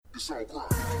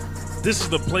This is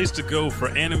the place to go for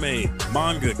anime,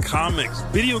 manga, comics,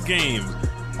 video games,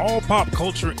 all pop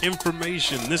culture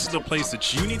information. This is the place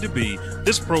that you need to be.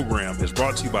 This program is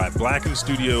brought to you by Blacken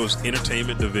Studios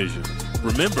Entertainment Division.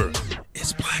 Remember,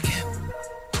 it's Blacken.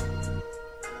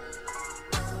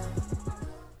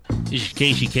 This is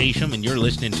Casey Kasem, and you're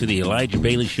listening to the Elijah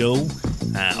Bailey Show,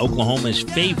 Oklahoma's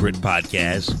favorite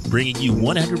podcast, bringing you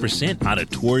 100%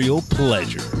 auditorial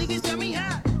pleasure.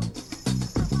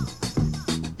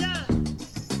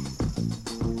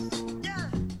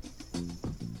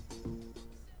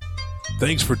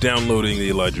 Thanks for downloading the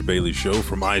Elijah Bailey Show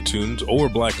from iTunes or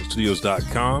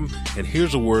BlackenStudios.com. And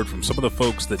here's a word from some of the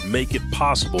folks that make it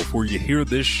possible for you to hear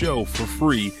this show for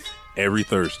free every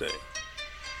Thursday.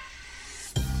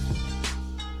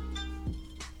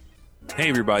 Hey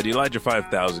everybody, Elijah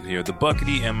 5000 here. The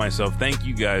Buckety and myself, thank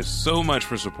you guys so much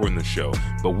for supporting the show.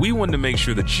 But we wanted to make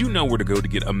sure that you know where to go to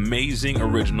get amazing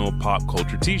original pop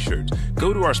culture t-shirts.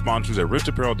 Go to our sponsors at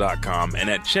wristapparel.com and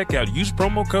at checkout, use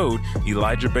promo code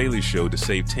Elijah Bailey Show to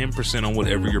save 10% on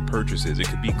whatever your purchase is. It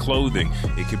could be clothing,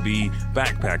 it could be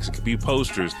backpacks, it could be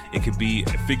posters, it could be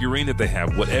a figurine that they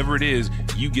have. Whatever it is,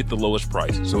 you get the lowest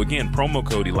price. So again, promo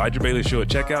code Elijah Bailey Show at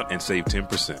checkout and save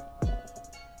 10%.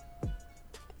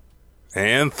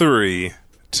 And 3,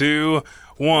 2,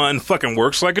 1. Fucking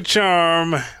works like a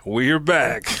charm. We're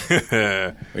back.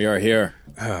 We are here.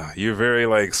 You're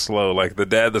very slow, like the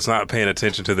dad that's not paying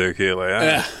attention to their kid.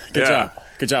 Good job.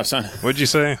 Good job, son. What'd you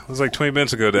say? It was like 20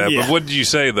 minutes ago, Dad. Yeah. But what did you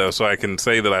say, though, so I can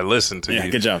say that I listened to you? Yeah,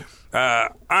 good job.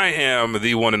 I am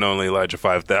the one and only Elijah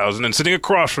 5000, and sitting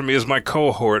across from me is my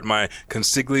cohort, my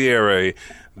consigliere,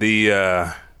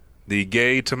 the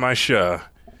gay to my sha,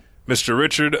 Mr.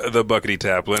 Richard the Buckety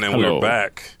Taplin, and Hello. we're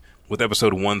back with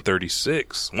episode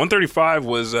 136. 135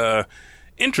 was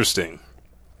interesting.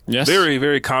 Yes. Very,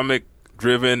 very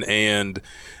comic-driven, and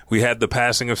we had the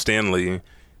passing of Stan Lee,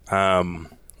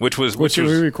 which was we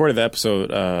recorded the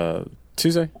episode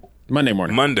Tuesday? Monday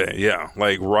morning. Monday, yeah.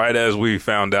 Right as we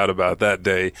found out about that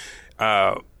day.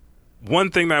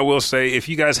 One thing that I will say, if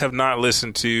you guys have not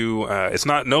listened to, it's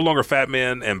no longer Fat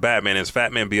Man and Batman, it's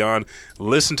Fat Man Beyond.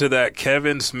 Listen to that.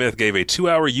 Kevin Smith gave a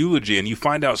 2-hour eulogy, and you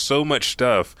find out so much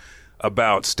stuff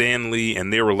about Stan Lee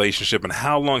and their relationship and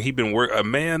how long he'd been a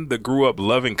man that grew up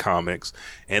loving comics.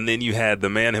 And then you had the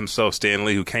man himself, Stan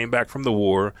Lee, who came back from the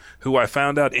war, who I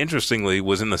found out, interestingly,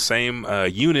 was in the same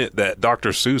unit that Dr.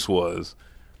 Seuss was.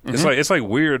 Mm-hmm. It's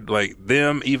weird,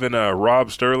 them, even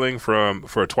Rob Sterling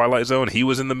for Twilight Zone, he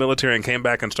was in the military and came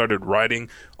back and started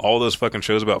writing all those fucking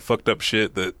shows about fucked up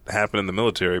shit that happened in the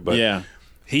military. But yeah,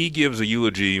 he gives a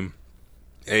eulogy,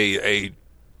 a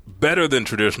better than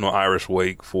traditional Irish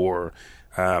wake for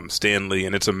Stan Lee,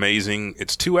 and it's amazing.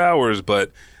 It's 2 hours,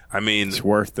 but I mean, it's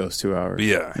worth those 2 hours.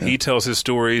 Yeah, he tells his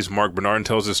stories. Mark Bernard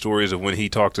tells his stories of when he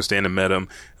talked to Stan and met him.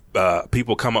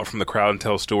 People come up from the crowd and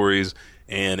tell stories,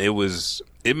 and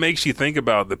it makes you think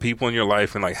about the people in your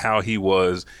life and how he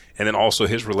was, and then also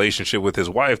his relationship with his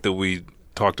wife that we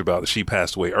talked about. She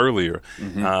passed away earlier.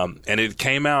 Mm-hmm. And it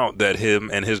came out that him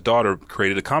and his daughter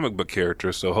created a comic book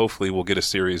character, so hopefully we'll get a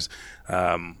series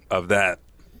of that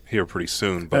here pretty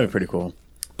soon. That'd be pretty cool.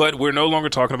 But we're no longer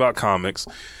talking about comics.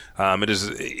 It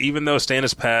is, even though Stan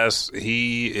has passed,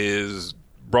 he is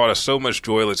brought us so much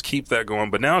joy. Let's keep that going.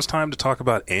 But now it's time to talk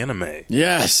about anime.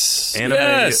 Yes. Anime.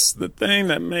 Yes. The thing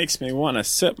that makes me want to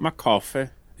sip my coffee.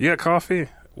 You got coffee?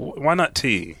 Why not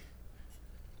tea?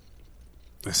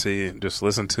 I see. Just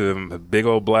listen to him. A big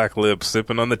old black lip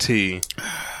sipping on the tea.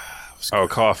 Oh,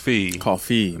 coffee.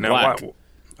 Coffee. Now, black.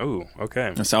 Oh,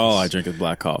 okay. That's all I drink is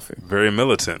black coffee. Very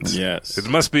militant. Yes. It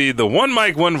must be the one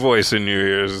mic, one voice in your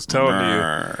ears is telling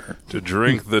you to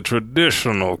drink the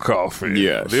traditional coffee.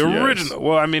 Yes. The original. Yes.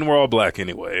 Well, I mean, we're all black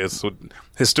anyway. It's what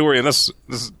historian. This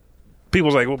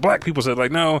people's like, well, black people said,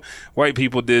 no, white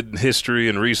people did history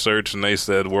and research, and they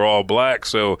said we're all black.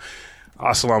 So,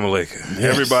 assalamu alaikum.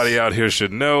 Yes. Everybody out here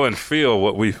should know and feel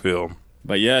what we feel.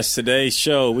 But yes, today's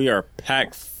show, we are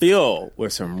packed filled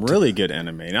with some really good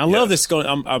anime. And I love this.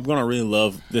 I'm going to really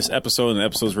love this episode and the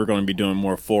episodes we're going to be doing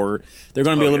more forward. They're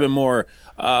going to be a little bit more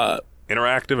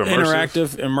interactive,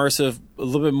 immersive, a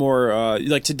little bit more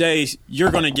today,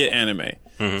 you're going to get anime.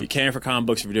 Mm-hmm. If you care for comic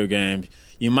books or video games,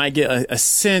 you might get a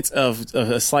sense of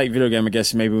a slight video game, I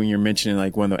guess, maybe when you're mentioning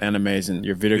one of the animes and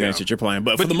your video games that you're playing.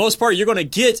 But for the most part, you're going to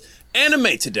get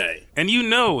anime today. And you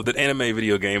know that anime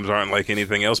video games aren't like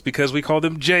anything else because we call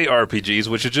them JRPGs,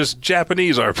 which are just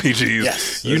Japanese RPGs.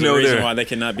 Yes. There's a reason why they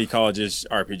cannot be called just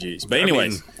RPGs. But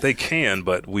anyways. They can,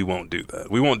 but we won't do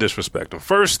that. We won't disrespect them.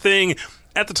 First thing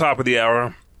at the top of the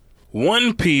hour,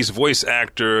 One Piece voice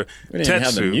actor we didn't Tetsu. even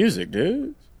have the music,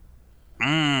 dude.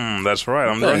 That's right.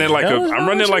 I'm the running like hell is I'm wrong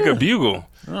running with like you? a bugle.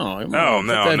 Oh No.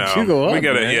 Up, We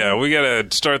gotta man. we gotta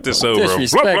start this over.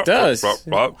 Disrespect us. Blah,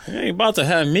 blah, blah. You ain't about to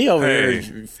have me over Hey.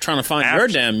 here trying to find After- your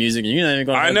damn music, and you're not even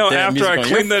going to I have know, damn after music I on your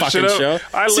cleaned that shit fucking up,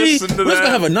 show. I See, listened to we was that. going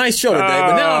to have a nice show today,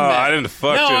 but now I'm mad. I didn't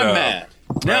fuck now it I'm up. mad.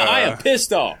 Now I am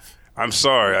pissed off. I'm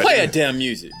sorry. Play I a damn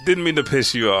music. didn't mean to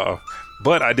piss you off.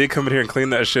 But I did come in here and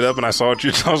clean that shit up, and I saw what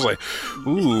you. I was like,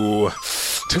 "Ooh,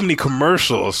 too many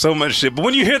commercials, so much shit." But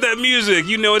when you hear that music,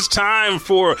 you know it's time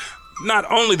for not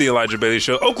only the Elijah Bailey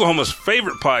Show, Oklahoma's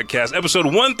favorite podcast, episode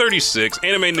 136,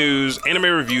 anime news, anime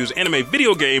reviews, anime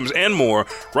video games, and more.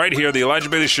 Right here, the Elijah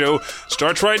Bailey Show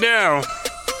starts right now.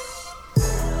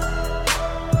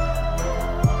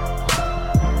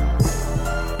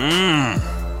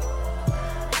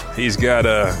 He's got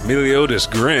a Meliodas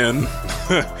grin.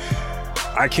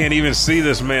 I can't even see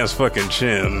this man's fucking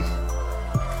chin.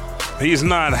 He's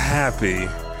not happy.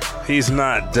 He's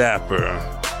not dapper.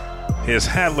 His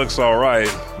hat looks all right,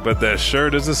 but that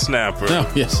shirt is a snapper.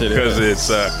 Oh, yes, it is. Because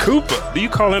it's Koopa. Do you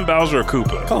call him Bowser or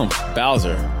Koopa? Call him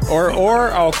Bowser. Or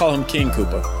I'll call him King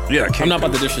Koopa. Yeah, King I'm not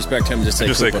about Koopa. to disrespect him. Just say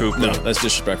Just Koopa. say Koopa. No, that's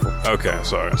disrespectful. Okay,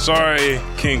 sorry,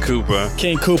 King Koopa.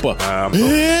 King Koopa.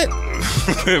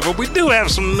 But we do have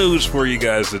some news for you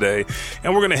guys today,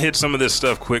 and we're going to hit some of this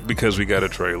stuff quick because we got a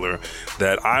trailer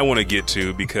that I want to get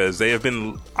to because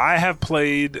I have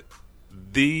played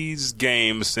these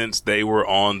games since they were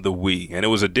on the Wii, and it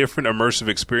was a different immersive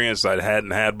experience I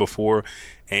hadn't had before,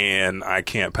 and I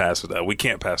can't pass it up. We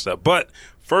can't pass it up. But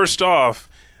first off,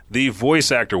 the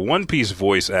voice actor, One Piece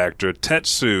voice actor,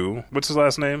 Tetsu, what's his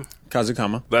last name?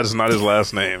 Kazukama. That is not his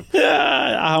last name.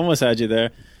 I almost had you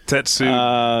there. Tetsu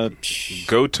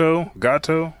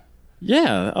Gato?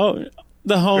 Yeah. Oh,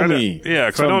 the homie. Yeah,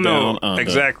 because I from don't know Down Under.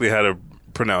 exactly how to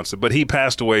pronounce it, but he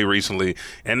passed away recently,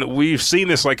 and we've seen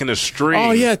this like in a string.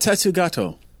 Oh, yeah, Tetsu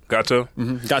Gato. Gato?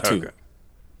 Gato. Okay.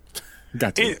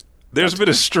 Gato. There's been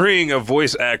a string of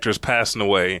voice actors passing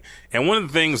away, and one of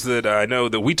the things that I know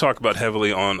that we talk about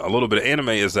heavily on a little bit of anime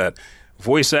is that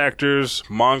voice actors,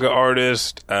 manga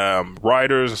artists,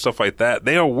 writers, and stuff like that,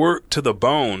 they are worked to the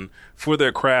bone for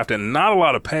their craft and not a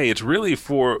lot of pay. It's really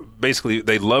for basically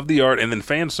they love the art and then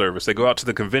fan service. They go out to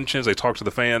the conventions, they talk to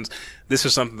the fans. This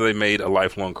is something they made a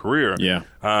lifelong career. Yeah.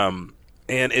 And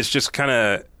it's just kind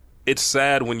of, it's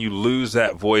sad when you lose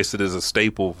that voice that is a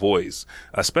staple voice,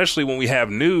 especially when we have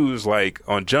news like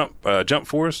on Jump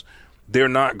Force. They're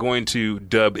not going to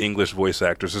dub English voice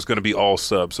actors. It's going to be all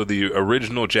subs. So the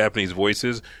original Japanese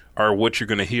voices are what you're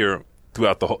going to hear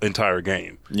throughout the whole entire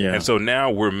game. Yeah. And so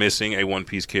now we're missing a One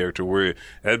Piece character.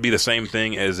 That'd be the same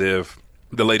thing as if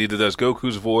the lady that does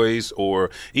Goku's voice, or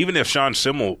even if Sean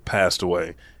Simmel passed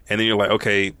away. And then you're like,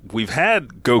 okay, we've had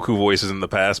Goku voices in the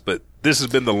past, but this has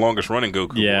been the longest running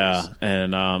Goku Yeah, voice.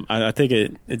 and I think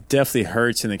it definitely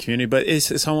hurts in the community. But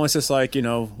it's almost just like, you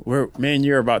know, me and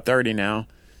you're about 30 now.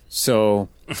 So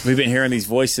we've been hearing these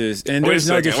voices, and Wait a there's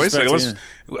no second. disrespect.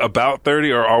 About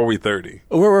 30, or are we 30?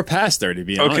 We're past 30, to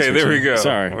be honest. Okay, with there you. we go.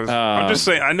 Sorry. I'm just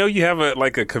saying. I know you have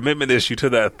a commitment issue to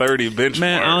that 30 benchmark.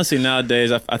 Man, honestly,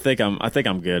 nowadays I think I'm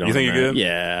good. You think you're good?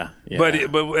 Yeah. But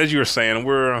as you were saying,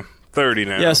 we're 30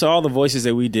 now. Yeah, so all the voices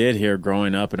that we did here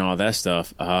growing up and all that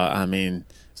stuff, I mean,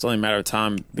 it's only a matter of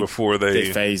time before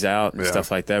they phase out and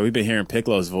stuff like that. We've been hearing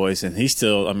Piccolo's voice, and he's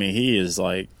still, I mean, he is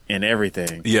like in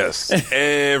everything. Yes,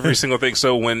 every single thing.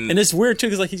 So And it's weird too,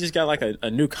 because like he just got like a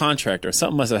new contract or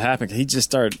something must have happened. He just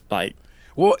started like,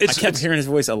 well, I kept hearing his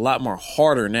voice a lot more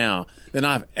harder now than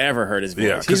I've ever heard his voice.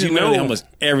 Yeah, 'cause he's in you know- literally almost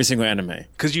every single anime.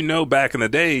 because back in the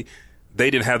day, they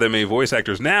didn't have that many voice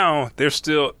actors. Now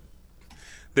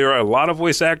there are a lot of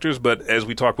voice actors, but as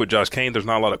we talked with Josh Kane, there's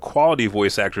not a lot of quality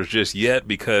voice actors just yet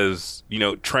because,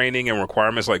 training and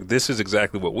requirements, like this is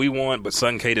exactly what we want, but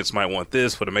Sun Cadence might want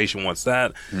this, Funimation wants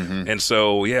that. Mm-hmm. And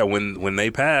so, yeah, when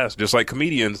they pass, just like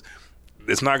comedians,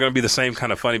 it's not going to be the same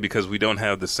kind of funny because we don't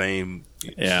have the same,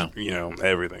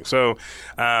 everything. So,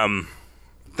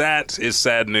 that is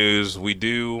sad news. We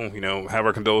do, have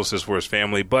our condolences for his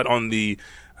family, but on the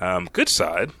good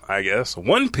side, I guess,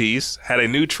 One Piece had a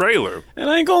new trailer. And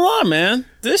I ain't gonna lie, man,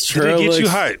 this trailer Did it get you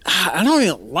hyped? I don't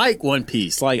even like One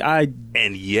Piece. Like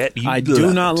And yet I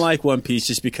do not like One Piece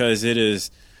just because it is.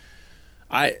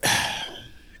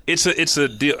 It's a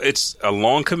deal. It's a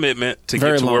long commitment to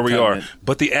Very get to long where we are, commitment.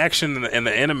 but the action and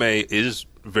the anime is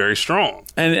very strong.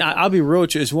 And I'll be real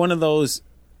with you, it's one of those.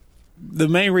 The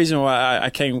main reason why I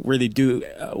can't really do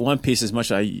One Piece as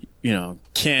much as I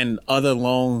can other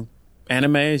long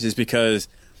animes is because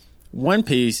One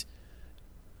Piece,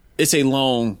 it's a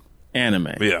long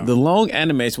anime. Yeah. The long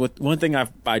animes, one thing I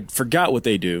forgot what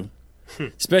they do,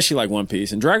 especially like One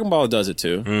Piece, and Dragon Ball does it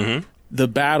too. Mm-hmm. The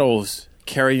battles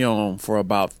carry on for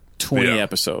about 20 Yeah.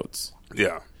 episodes.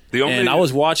 Yeah. The only And I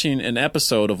was watching an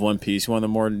episode of One Piece, one of the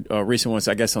more recent ones,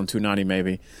 I guess on 290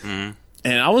 maybe. Mm-hmm.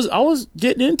 And I was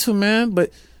getting into it, man, but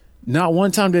not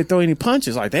one time did they throw any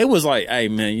punches. Like they was like, "Hey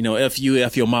man, you know, F you,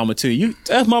 F your mama too. You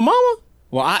F my mama?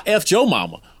 Well, I F'd your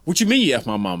mama. What you mean you F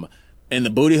my mama? And the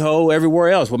booty hole everywhere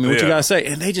else. I mean, what you Yeah. gotta say?"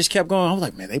 And they just kept going. I was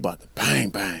like, man, they about to bang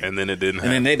bang. and then it didn't And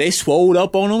happen. then they swole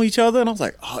up on each other, and I was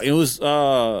like, oh, it was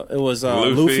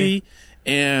Luffy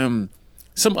and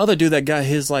some other dude that got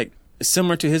his like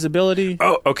similar to his ability.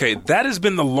 Oh, okay. That has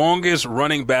been the longest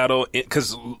running battle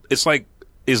because it's like,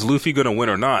 is Luffy going to win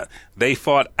or not? They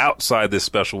fought outside this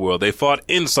special world. They fought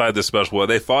inside this special world.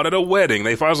 They fought at a wedding.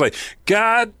 I was like,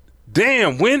 God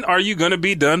damn, when are you going to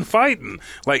be done fighting?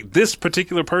 Like this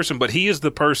particular person, but he is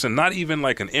the person, not even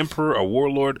like an emperor, a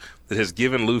warlord, that has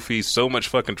given Luffy so much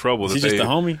fucking trouble. Is he just a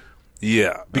homie?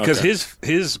 Yeah, because Okay.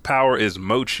 his power is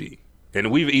mochi, and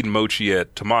we've eaten mochi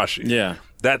at Tamashi. Yeah.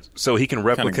 That so he can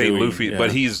replicate gooey, Luffy, yeah.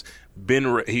 but he's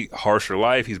been harsher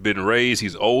life. He's been raised.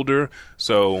 He's older,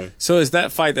 so So it's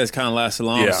that fight that's kind of lasted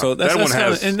long. Yeah, So that's that one kinda,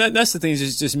 has- and that's the thing.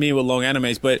 Is just me with long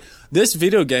animes, but this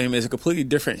video game is a completely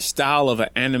different style of an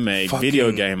anime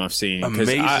video game I've seen. Because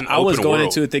amazing I was open going world.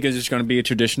 into it thinking it's just going to be a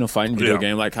traditional fighting video Yeah.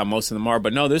 game, like how most of them are.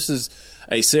 But no, this is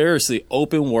a seriously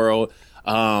open world,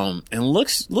 and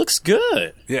looks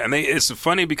good. yeah. And it's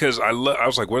funny because I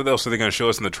was like, what else are they going to show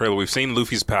us in the trailer? We've seen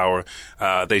Luffy's power.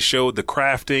 They showed the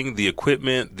crafting, the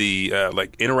equipment, the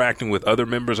like interacting with other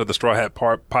members of the Straw Hat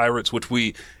Pirates, which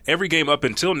every game up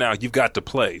until now you've got to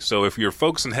play. So if you're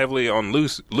focusing heavily on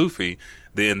Luffy,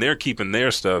 then they're keeping their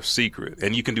stuff secret.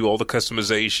 And you can do all the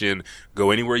customization,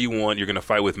 go anywhere you want. You're going to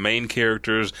fight with main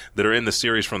characters that are in the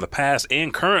series from the past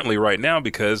and currently right now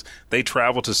because they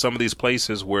travel to some of these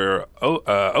places where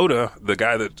Oda, the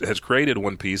guy that has created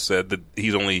One Piece, said that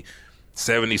he's only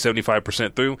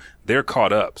 75% through. They're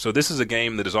caught up. So this is a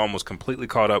game that is almost completely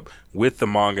caught up with the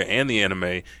manga and the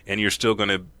anime, and you're still going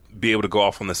to be able to go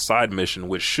off on the side mission,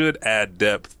 which should add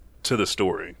depth to the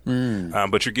story.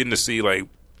 But you're getting to see, like,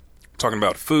 talking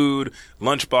about food,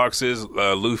 lunch boxes,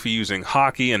 Luffy using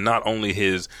hockey, and not only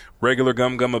his regular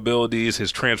gum abilities,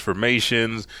 his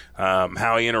transformations,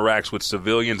 how he interacts with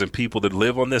civilians and people that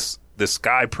live on this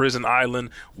sky prison island.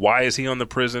 Why is he on the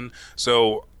prison?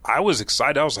 So I was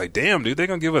excited. I was like, damn, dude, they're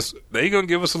gonna give us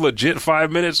a legit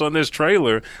 5 minutes on this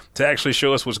trailer to actually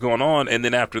show us what's going on, and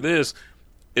then after this,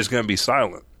 it's gonna be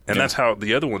silent. And that's how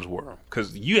the other ones were,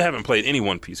 because you haven't played any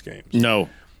One Piece games. No,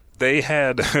 They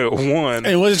had one.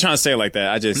 I wasn't trying to say it like that.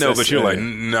 I just No, but you're like,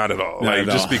 not at all. Not Like,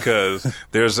 at just all.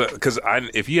 because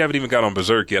if you haven't even got on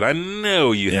Berserk yet, I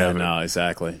know you yeah, haven't. no,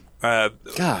 exactly.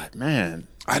 God, Man.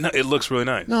 I know it looks really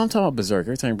nice. No, I'm talking about Berserk.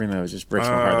 Every time you bring that up, it just breaks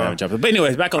my heart that I haven't jumped. But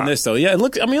anyways, back on this though. Yeah, it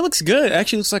looks good. It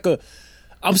actually looks like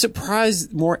I'm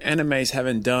surprised more animes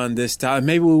haven't done this time.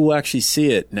 Maybe we will actually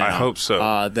see it now. I hope so.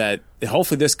 That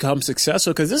hopefully this comes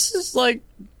successful because this is like,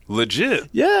 Legit.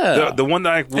 yeah. The one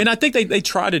that And I think they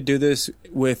tried to do this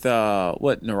with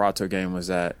what Naruto game was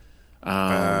that?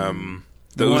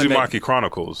 the one that- Uzumaki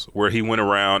Chronicles, where he went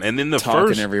around and then the Talking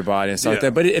first to everybody and stuff like Yeah.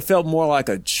 that. But it felt more like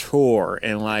a chore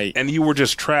and like and you were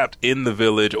just trapped in the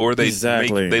village, or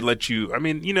Exactly. they let you. I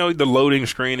mean, you know, the loading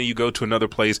screen, and you go to another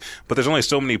place, but there's only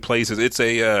so many places. It's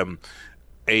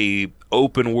a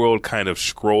open world kind of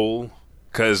scroll,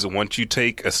 because once you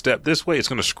take a step this way, it's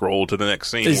going to scroll to the next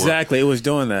scene. where exactly it was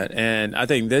doing that. And I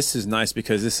think this is nice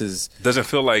because this is. it doesn't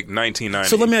feel like 1990.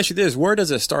 So let me ask you this: where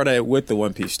does it start at with the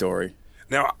One Piece story?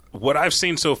 Now, what I've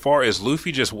seen so far is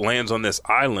Luffy just lands on this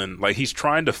island. Like, he's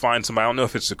trying to find somebody. I don't know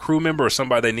if it's a crew member or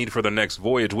somebody they need for their next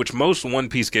voyage, which most One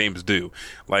Piece games do.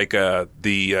 Like,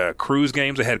 the cruise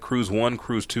games, they had Cruise 1,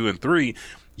 Cruise 2, and 3.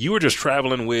 You were just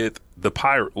traveling with the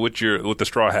pirate, with the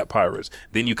Straw Hat Pirates.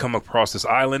 Then you come across this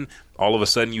island. All of a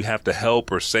sudden, you have to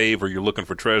help or save, or you're looking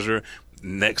for treasure.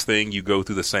 Next thing, you go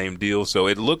through the same deal. So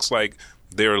it looks like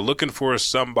they're looking for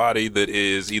somebody that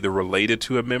is either related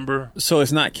to a member. So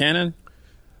it's not canon.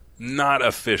 Not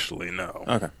officially, no.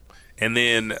 Okay. And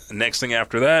then next thing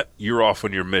after that, you're off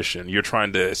on your mission. You're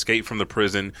trying to escape from the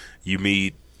prison. You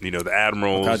meet, the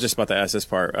admirals. I was just about to ask this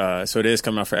part. So it is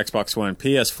coming out for Xbox One,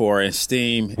 PS4, and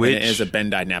Steam. Which- and it is a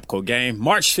Bandai Namco game.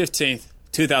 March 15th,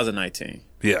 2019.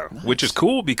 Yeah, which is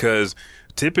cool because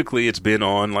typically it's been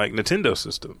on like Nintendo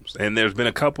systems, and there's been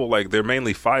a couple they're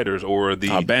mainly fighters or the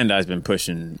Bandai's been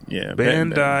pushing. Yeah,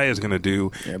 Bandai is going to do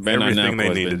Bandai everything Namco they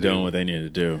has need to been doing do. what they need to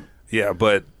do. Yeah,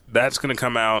 but that's going to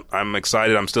come out. I'm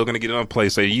excited. I'm still going to get it on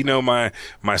PlayStation.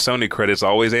 My Sony credit's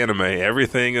always anime.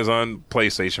 Everything is on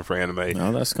PlayStation for anime.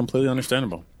 No, that's completely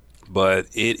understandable. But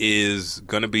it is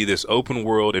going to be this open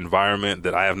world environment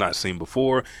that I have not seen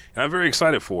before, and I'm very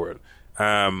excited for it.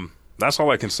 That's all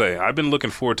I can say. I've been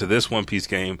looking forward to this One Piece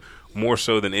game more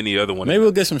so than any other one. Maybe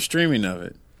we'll get some streaming of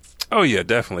it. Oh yeah,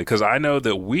 definitely. Because I know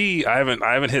that I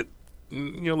haven't hit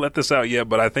let this out yet,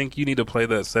 but I think you need to play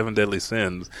that 7 Deadly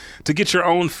Sins to get your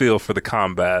own feel for the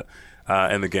combat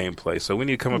and the gameplay. So we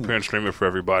need to come up here and stream it for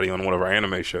everybody on one of our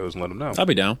anime shows and let them know. I'll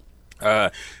be down.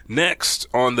 Next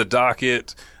on the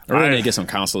docket, I really need to get some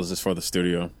consoles just for the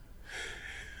studio.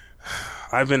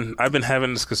 I've been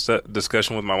having this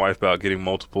discussion with my wife about getting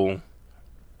multiple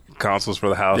consoles for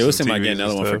the house. It was something like getting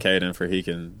another one for Caden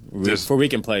for we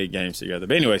can play games together.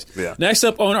 But anyways, next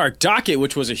up on our docket,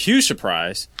 which was a huge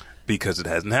surprise because it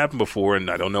hasn't happened before,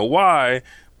 and I don't know why,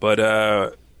 but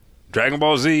Dragon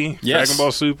Ball Z, Dragon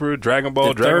Ball Super, Dragon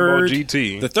Ball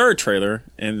GT, the third trailer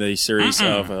in the series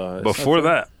of before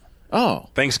that. Oh,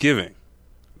 Thanksgiving.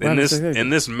 In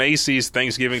this Macy's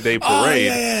Thanksgiving Day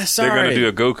parade, they're going to do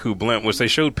a Goku blimp, which they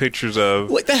showed pictures of.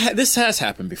 Wait, this has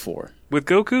happened before. With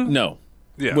Goku? No.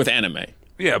 Yeah. With anime.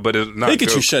 Yeah, but it's not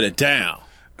Pikachu Goku. Shut it down.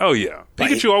 Oh, yeah.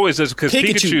 Pikachu always does because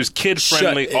Pikachu's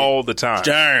kid-friendly all the time.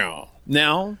 Down.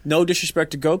 Now, no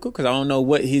disrespect to Goku, because I don't know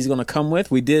what he's going to come with.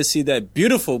 We did see that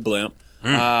beautiful blimp. Do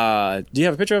you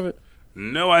have a picture of it?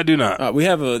 No, I do not.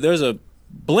 There's a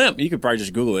blimp, you could probably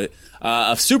just Google it,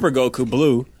 of Super Goku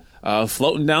Blue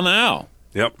floating down the aisle.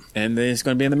 Yep. And then it's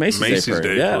going to be in the Macy's Day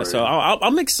Parade. Yeah, so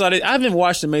I'm excited. I haven't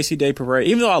watched the Macy's Day Parade,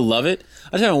 even though I love it.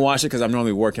 I just haven't watched it because I'm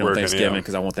normally working on Thanksgiving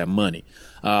because I want that money.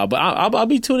 But I'll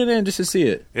be tuning in just to see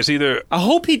it. It's either... I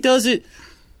hope he does it.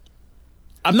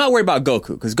 I'm not worried about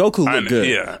Goku because Goku looked good.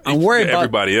 Yeah. I'm worried about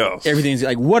everybody else. Everything's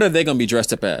like, what are they going to be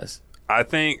dressed up as? I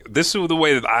think this is the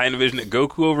way that I envision it.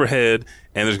 Goku overhead,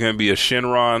 and there's going to be a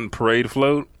Shenron parade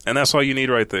float, and that's all you need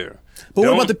right there. But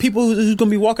what about the people who's going to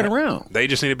be walking around? They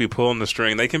just need to be pulling the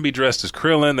string. They can be dressed as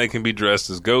Krillin. They can be dressed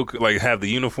as Goku, like have the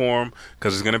uniform,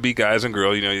 because it's going to be guys and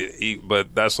girls,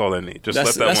 but that's all they need. Just let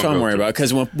that one go. That's what I'm worried about,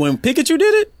 because when Pikachu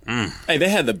did it, hey, they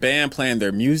had the band playing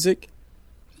their music.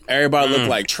 Everybody looked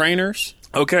like trainers.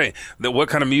 Okay. What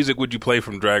kind of music would you play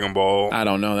from Dragon Ball? I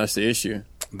don't know. That's the issue.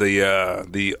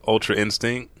 The Ultra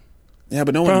Instinct. Yeah,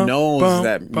 but no one knows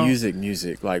that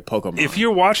music like Pokemon. If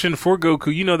you're watching for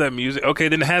Goku, you know that music. Okay,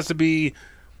 then it has to be.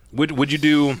 Would you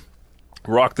do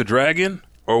Rock the Dragon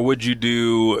or would you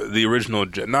do the original?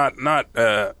 Not.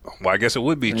 Well, I guess it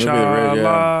would be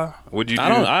Chala. Would you?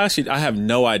 I have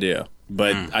no idea,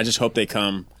 but I just hope they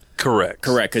come correct.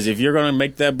 Because if you're going to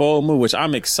make that bold move, which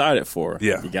I'm excited for,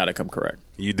 you got to come correct.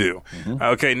 You do.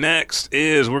 Okay, next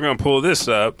is we're going to pull this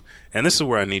up, and this is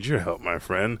where I need your help, my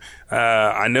friend.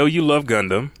 I know you love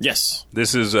Gundam. Yes.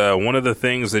 This is one of the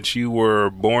things that you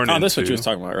were born into. Oh, that's what you was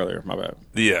talking about earlier. My bad.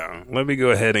 Yeah. Let me go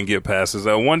ahead and get past this.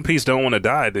 One Piece don't want to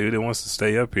die, dude. It wants to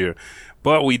stay up here.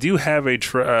 But we do have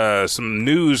some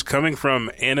news coming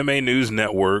from Anime News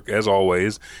Network, as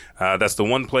always. That's the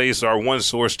one place, our one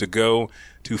source to go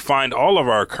to find all of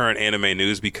our current anime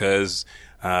news because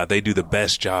they do the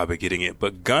best job at getting it.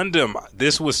 But Gundam,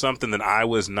 this was something that I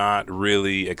was not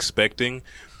really expecting.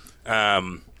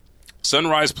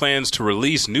 Sunrise plans to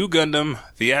release new Gundam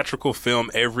theatrical film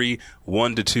every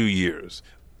 1 to 2 years.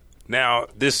 Now,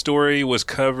 this story was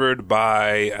covered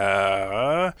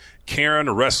by Karen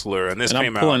Ressler, and this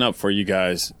came out. I'm pulling up for you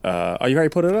guys. Oh, you already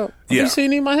put it up? Yeah. You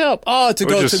need my help? Oh, to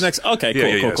go to the next.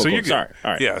 Okay, cool. So you're sorry.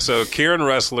 All right. Yeah, so Karen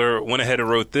Ressler went ahead and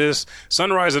wrote this.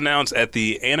 Sunrise announced at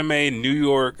the Anime New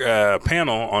York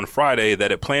panel on Friday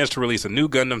that it plans to release a new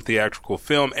Gundam theatrical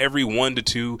film every 1 to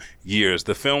 2 years.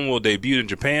 The film will debut in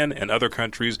Japan and other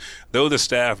countries, though the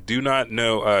staff do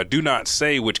not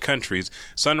say which countries.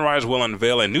 Sunrise will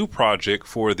unveil a new project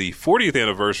for the 40th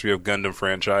anniversary of Gundam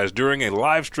franchise during a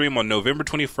live stream on November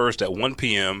 21st at 1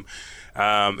 p.m.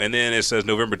 And then it says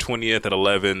November 20th at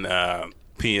 11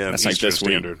 p.m. That's Eastern like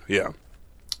Standard. Yeah.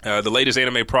 The latest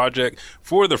anime project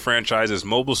for the franchise is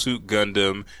Mobile Suit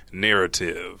Gundam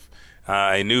Narrative,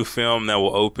 a new film that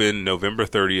will open November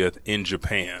 30th in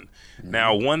Japan.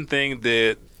 Now, one thing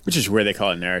that... Which is where they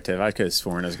call it Narrative. I could have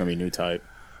sworn it's going to be new type.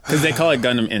 Because they call it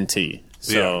Gundam NT.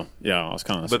 So, I was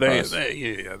kind of surprised.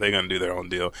 But they're going to do their own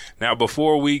deal. Now,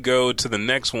 before we go to the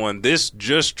next one, this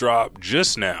just dropped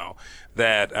just now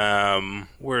that,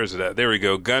 where is it at? There we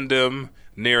go. Gundam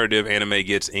Narrative anime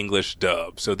gets English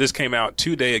dub. So this came out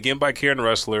today, again by Karen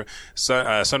Ressler.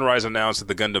 Sunrise announced at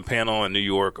the Gundam panel in New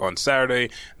York on Saturday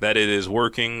that it is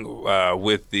working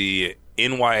with the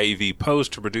NYAV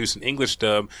Post to produce an English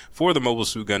dub for the Mobile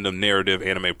Suit Gundam Narrative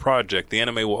anime project. The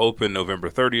anime will open November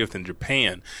 30th in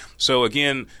Japan. So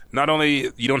again, not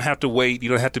only you don't have to wait, you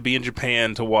don't have to be in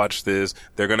Japan to watch this.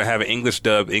 They're going to have an English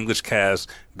dub, English cast.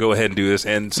 Go ahead and do this.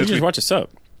 And since you just watch a sub.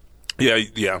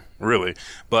 Yeah, really.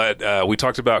 But we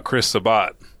talked about Chris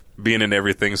Sabat being in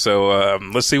everything. So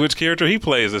let's see which character he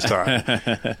plays this time.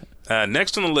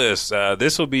 Next on the list,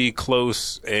 this will be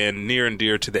close and near and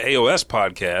dear to the AOS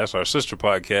podcast, our sister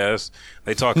podcast.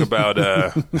 They talk about,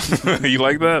 you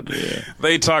like that? Yeah.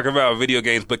 They talk about video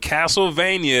games, but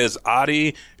Castlevania's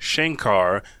Adi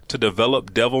Shankar to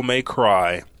develop Devil May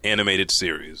Cry animated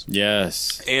series.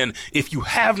 Yes. And if you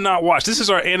have not watched, this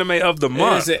is our anime of the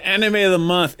month. It is the anime of the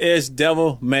month is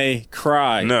Devil May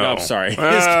Cry. No. I'm sorry. It's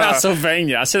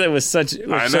Castlevania. I said it was such.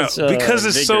 I know. Because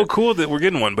it's so cool that we're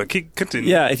getting one, but continue.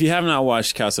 Yeah, if you have not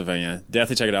watched Castlevania,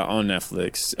 definitely check it out on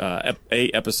Netflix.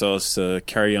 8 episodes to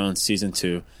carry on season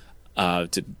 2.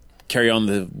 To carry on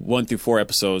the 1 through 4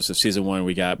 episodes of season 1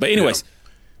 we got. But anyways,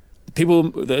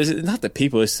 people, is it not the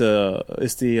people? Is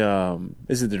it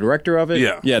the director of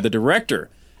it? Yeah, the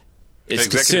director is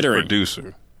considering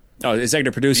producer. Oh, the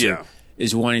executive producer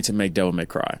is wanting to make Devil May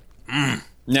Cry.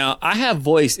 Now I have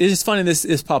voiced. It's funny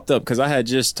this popped up because I had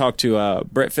just talked to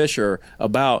Brett Fisher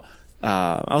about.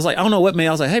 I was like, I don't know what, man.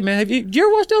 I was like, hey man, did you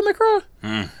ever watch Devil May Cry?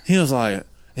 He was like,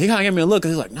 he kind of gave me a look.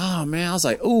 He's like, nah, man. I was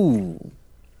like, ooh.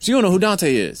 So you don't know who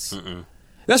Dante is?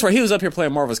 That's right. He was up here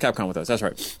playing Marvel's Capcom with us. That's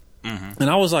right. And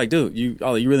I was like, dude, you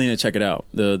really need to check it out.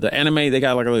 The anime, they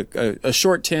got like a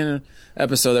short 10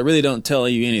 episode that really don't tell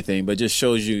you anything, but just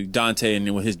shows you Dante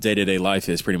and what his day-to-day life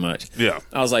is pretty much. Yeah.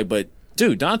 I was like, but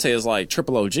dude, Dante is like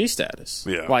triple OG status.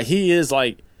 Yeah. Like he is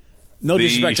like, no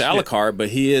disrespect to Alucard, but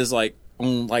he is like,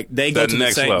 they go to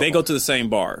the same, they go to the same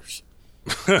bars.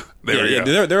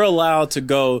 They're allowed to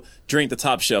go drink the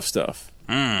top shelf stuff.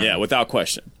 Yeah, without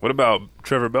question. What about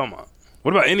Trevor Belmont?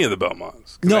 What about any of the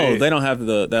Belmonts? No, they don't have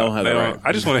that right.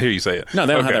 I just want to hear you say it. No,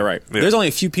 they don't have that right. Yeah. There's only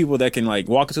a few people that can like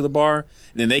walk into the bar,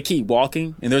 and then they keep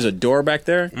walking, and there's a door back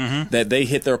there that they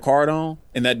hit their card on,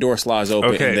 and that door slides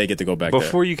open, and they get to go back there.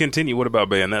 Before you continue, what about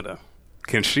Bayonetta?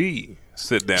 Can she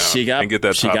sit down and get that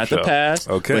top She got shelf? The pass,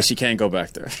 okay, but she can't go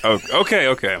back there. Okay. I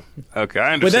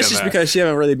understand. But that's just because she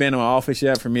haven't really been in my office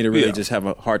yet for me to really just have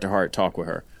a heart-to-heart talk with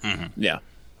her. Yeah.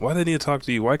 Why they need to talk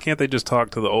to you? Why can't they just talk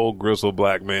to the old grizzled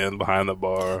black man behind the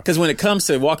bar? Because when it comes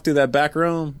to walk through that back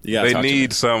room, you got to talk to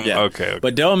need them. some. Yeah. Okay.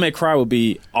 But Devil May Cry would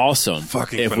be awesome if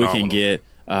phenomenal. we can get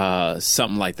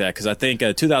something like that. Because I think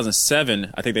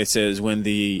 2007, I think they said is when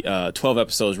the 12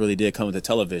 episodes really did come to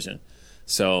television.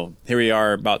 So here we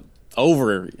are, about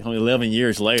only 11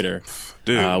 years later.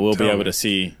 Dude, we'll be able to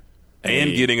see.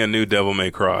 And getting a new Devil May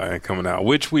Cry coming out,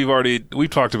 which we've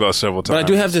talked about several times. But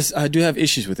I do have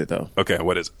issues with it though. Okay,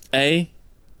 what is it?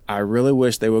 I really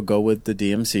wish they would go with the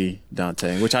DMC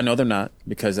Dante, which I know they're not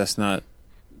because that's not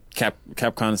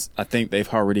Capcom. I think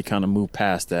they've already kind of moved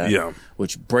past that. Yeah,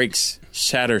 which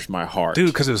shatters my heart,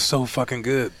 dude, because it was so fucking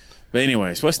good. But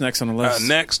anyways, what's next on the list?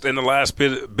 Next, and the last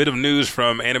bit of news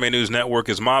from Anime News Network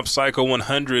is Mob Psycho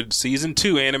 100 Season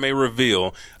 2 anime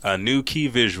reveal, a new key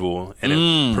visual, and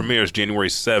it premieres January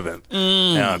 7th.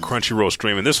 Crunchyroll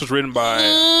streaming. This was written by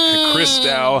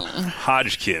Crystal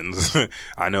Hodgkins.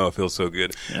 I know, it feels so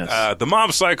good. Yes. The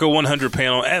Mob Psycho 100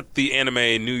 panel at the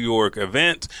Anime New York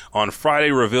event on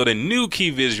Friday revealed a new key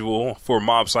visual for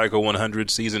Mob Psycho 100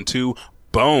 Season 2,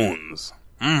 Bones.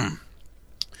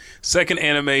 Second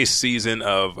anime season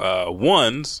of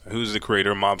Ones, who's the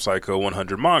creator of Mob Psycho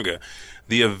 100 manga.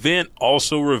 The event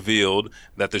also revealed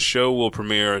that the show will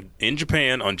premiere in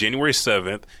Japan on January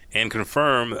 7th and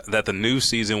confirmed that the new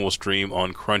season will stream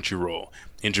on Crunchyroll.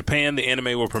 In Japan, the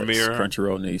anime will premiere...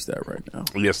 Crunchyroll needs that right now.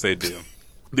 Yes, they do.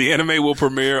 The anime will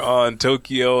premiere on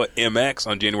Tokyo MX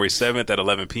on January 7th at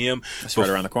 11 p.m. That's right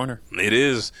around the corner. It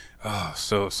is. Oh,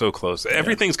 so close. Yeah.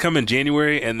 Everything's coming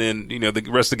January, and then, the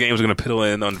rest of the games are going to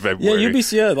piddle in on February. Yeah,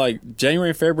 UBC, like January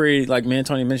and February, like me and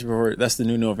Tony mentioned before, that's the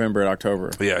new November and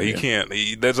October. Yeah, you can't.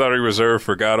 That's already reserved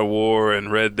for God of War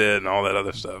and Red Dead and all that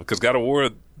other stuff. Because God of War,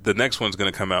 the next one's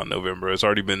going to come out in November. It's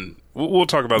already been... We'll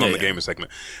talk about it on the gaming segment.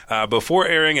 Before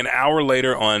airing an hour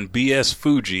later on BS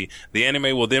Fuji, the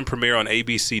anime will then premiere on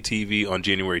ABC TV on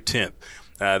January 10th.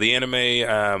 The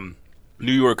anime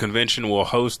New York Convention will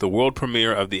host the world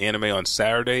premiere of the anime on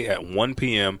Saturday at 1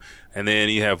 p.m. And then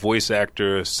you have voice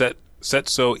actor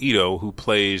Setsuo Ito, who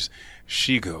plays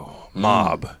Shigo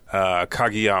Mob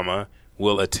Kageyama,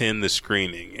 will attend the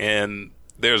screening. And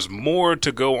there's more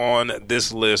to go on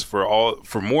this list.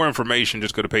 For more information,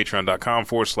 just go to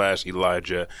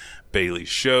patreon.com/Elijah Bailey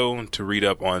Show to read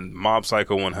up on Mob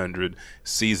Psycho 100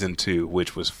 Season 2,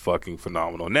 which was fucking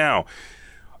phenomenal. Now,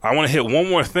 I want to hit one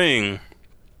more thing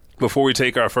before we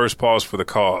take our first pause for the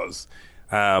cause.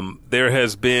 There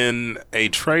has been a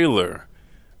trailer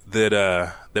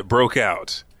that broke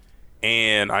out,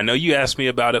 and I know you asked me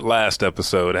about it last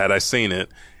episode, had I seen it,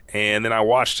 and then I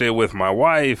watched it with my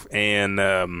wife,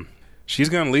 and she's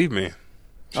going to leave me.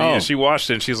 She watched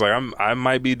it and she's like, I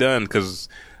might be done because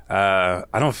I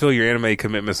don't feel your anime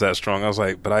commitment's that strong. I was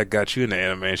like, but I got you into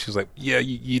anime. And she's like, yeah,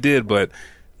 you did, but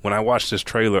when I watched this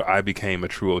trailer, I became a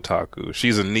true otaku.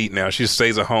 She's a NEET now. She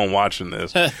stays at home watching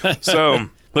this. So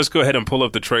let's go ahead and pull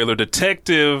up the trailer.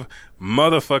 Detective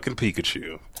motherfucking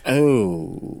Pikachu.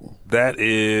 Oh. That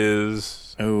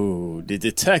is... Oh, the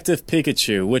Detective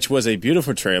Pikachu, which was a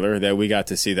beautiful trailer that we got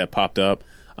to see that popped up.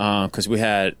 Because we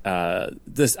had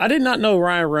this. I did not know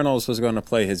Ryan Reynolds was going to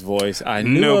play his voice.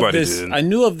 Nobody did. I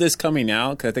knew of this coming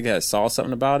out because I think I saw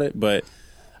something about it. But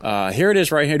here it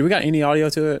is right here. Do we got any audio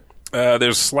to it?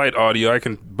 There's slight audio. I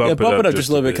can bump it up just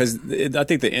a little bit because I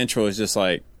think the intro is just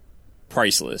like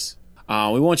priceless.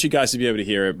 We want you guys to be able to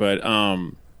hear it, but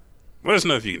let us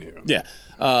know if you can hear it.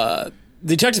 Yeah,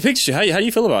 Detective Pikachu. How do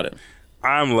you feel about it?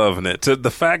 I'm loving it. To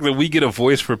the fact that we get a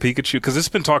voice for Pikachu, because it's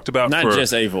been talked about not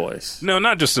just a voice. No,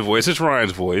 not just a voice. It's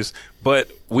Ryan's voice,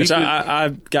 but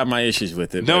I've got my issues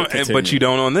with it. But you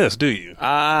don't on this, do you?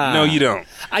 No, you don't.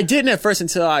 I didn't at first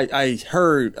until I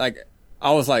heard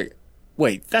I was like,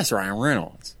 wait, that's Ryan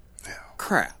Reynolds. Yeah.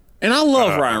 Crap. And I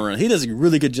love Ryan Reynolds. He does a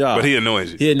really good job. But he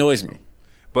annoys you. He annoys me.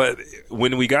 But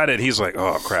when we got it, he's like,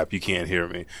 oh, crap, you can't hear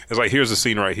me. It's like, here's the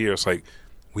scene right here. It's like,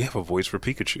 we have a voice for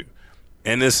Pikachu.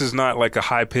 And this is not like a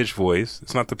high-pitched voice.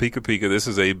 It's not the Pika Pika. This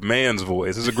is a man's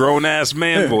voice. It's a grown-ass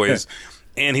man voice.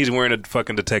 And he's wearing a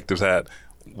fucking detective's hat.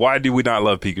 Why do we not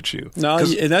love Pikachu? No,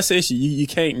 and that's the issue. You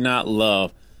can't not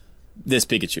love this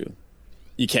Pikachu.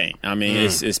 You can't. I mean,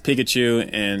 it's Pikachu,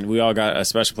 and we all got a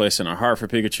special place in our heart for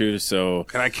Pikachu. So,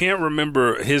 and I can't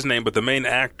remember his name, but the main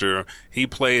actor, he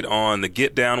played on The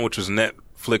Get Down, which was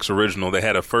Netflix original. They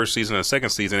had a first season and a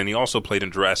second season, and he also played in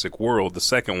Jurassic World, the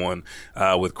second one,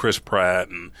 with Chris Pratt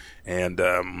and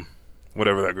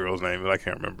whatever that girl's name is. I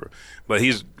can't remember. But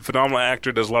he's a phenomenal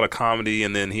actor, does a lot of comedy,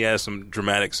 and then he has some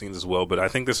dramatic scenes as well. But I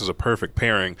think this is a perfect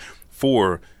pairing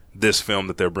for this film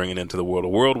that they're bringing into the world, a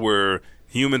world where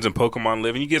humans and Pokemon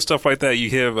live, and you get stuff like that. You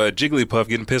have Jigglypuff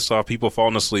getting pissed off, people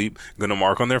falling asleep, going to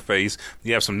mark on their face.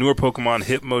 You have some newer Pokemon,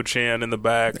 Hitmonchan in the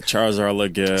back. Charizard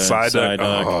looked good. Psyduck.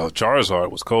 Oh,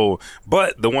 Charizard was cold.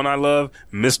 But the one I love,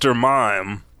 Mr.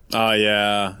 Mime. Oh,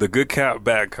 yeah. The good cop,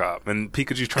 bad cop. And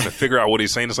Pikachu's trying to figure out what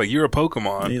he's saying. It's like, you're a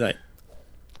Pokemon. And he's like...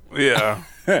 Yeah.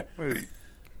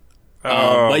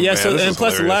 But yeah, man, and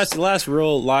plus hilarious. the last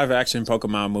real live action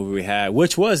Pokemon movie we had,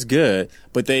 which was good,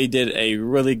 but they did a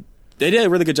really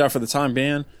good job for the time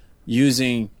being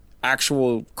using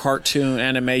actual cartoon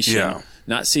animation,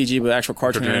 not CG, but actual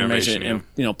cartoon animation,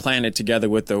 and playing it together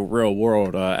with the real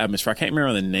world atmosphere. I can't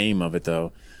remember the name of it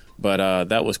though, but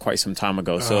that was quite some time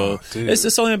ago. So it's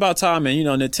just only about time, and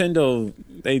Nintendo,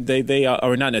 they are,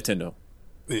 or not Nintendo,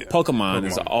 Pokemon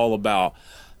is all about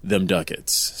them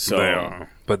ducats. So they are.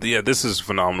 But yeah, this is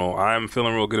phenomenal. I'm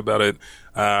feeling real good about it.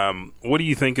 What are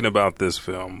you thinking about this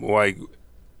film? Like,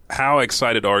 how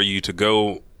excited are you to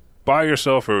go by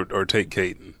yourself or take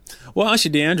Kaden? Well,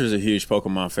 actually, Deandra's a huge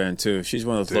Pokemon fan too. She's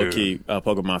one of those low-key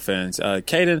Pokemon fans.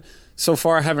 Kaden, so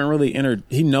far, I haven't really entered.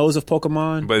 He knows of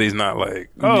Pokemon, but he's not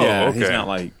like, okay. He's not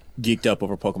like geeked up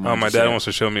over Pokemon. Oh, my dad wants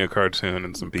to show me a cartoon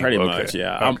and some people. Pretty much,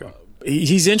 yeah. Okay.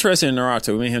 He's interested in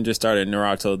Naruto. Me and him just started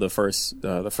Naruto the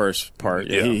first part.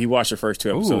 Yeah. He watched the first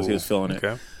 2 episodes. He was feeling it,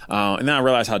 and then I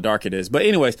realized how dark it is. But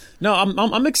anyways, no,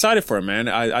 I'm excited for it, man.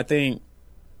 I think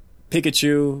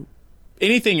Pikachu,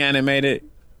 anything animated,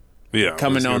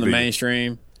 coming on the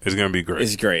mainstream, it's gonna be great.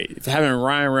 It's great. Having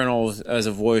Ryan Reynolds as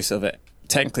a voice of a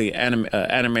technically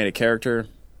animated character.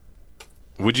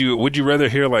 Would you rather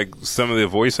hear like some of the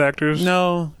voice actors?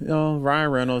 No, Ryan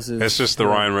Reynolds is. It's just the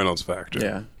Ryan Reynolds factor.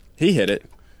 Yeah. He hit it.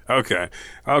 Okay.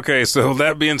 So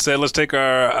that being said, let's take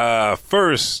our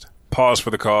first pause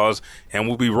for the cause, and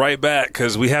we'll be right back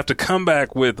because we have to come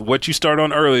back with what you started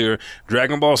on earlier,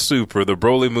 Dragon Ball Super, the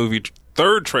Broly movie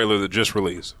third trailer that just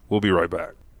released. We'll be right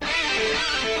back.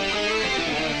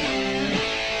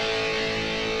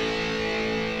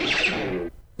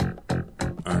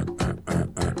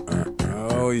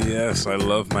 Oh, yes, I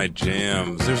love my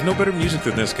jams. There's no better music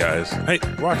than this, guys. Hey,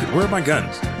 Rocket, where are my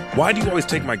guns? Why do you always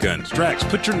take my guns? Drax,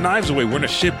 put your knives away. We're in a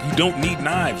ship. You don't need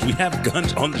knives. We have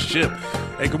guns on the ship.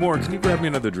 Hey, Gamora, can you grab me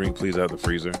another drink, please, out of the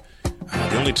freezer?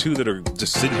 The only two that are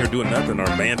just sitting here doing nothing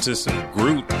are Mantis and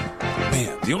Groot.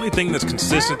 Man, the only thing that's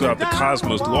consistent throughout the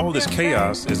cosmos through all this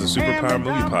chaos is the Superpower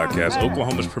Movie Podcast,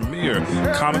 Oklahoma's premier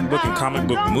comic book and comic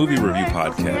book movie review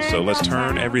podcast. So let's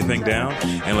turn everything down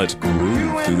and let's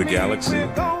groove through the galaxy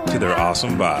to their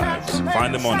awesome vibes.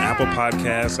 Find them on Apple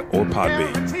Podcasts or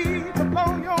Podbean.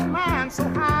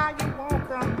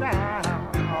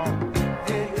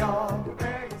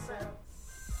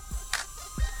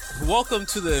 welcome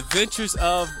to the Adventures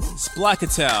of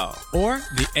Splakatel, or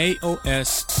the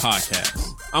AOS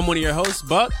podcast. I'm one of your hosts,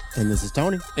 Buck. And this is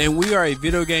Tony. And we are a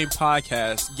video game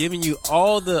podcast giving you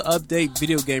all the update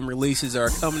video game releases that are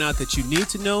coming out that you need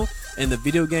to know and the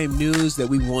video game news that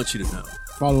we want you to know.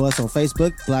 Follow us on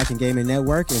Facebook, Black and Gaming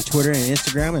Network, and Twitter and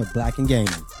Instagram at Black and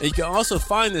Gaming. And you can also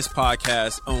find this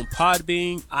podcast on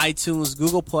Podbean, iTunes,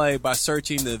 Google Play by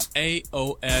searching the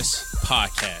AOS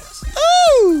podcast.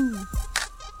 Ooh!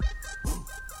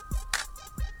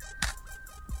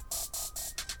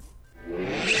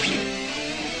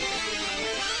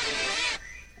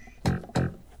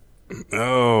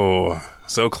 Oh,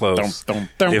 so close.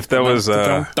 If that was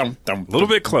a little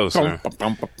bit closer.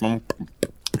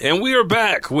 And we are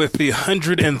back with the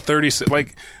 136.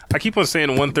 Like, I keep on saying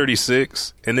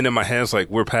 136, and then in my head, it's like,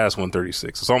 we're past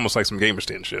 136. It's almost like some Gamer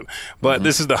Stand shit. But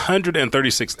this is the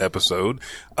 136th episode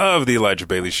of the Elijah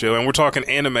Bailey Show, and we're talking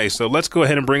anime. So let's go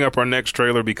ahead and bring up our next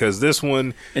trailer, because this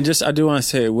one... And just, I do want to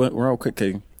say, real quick,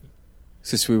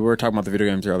 since we were talking about the video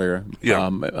games earlier,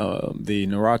 the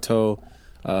Naruto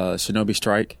Shinobi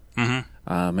Strike,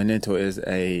 Minato is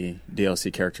a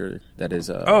DLC character that is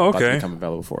about to become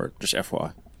available for it. Just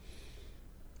FYI.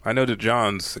 I know that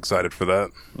John's excited for that.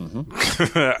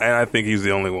 And I think he's the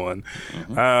only one.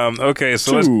 Okay,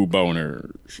 so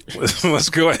let's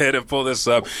go ahead and pull this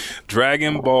up.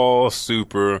 Dragon Ball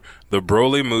Super, the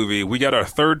Broly movie. We got our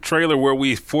third trailer where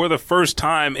we, for the first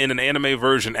time in an anime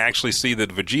version, actually see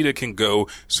that Vegeta can go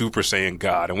Super Saiyan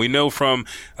God. And we know from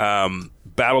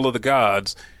Battle of the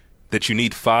Gods that you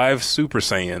need 5 Super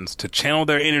Saiyans to channel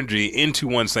their energy into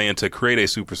one Saiyan to create a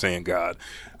Super Saiyan God.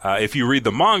 If you read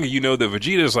the manga, you know that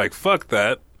Vegeta's like, fuck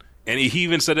that. And he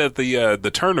even said at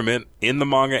the tournament in the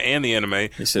manga and the anime,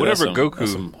 whatever Goku...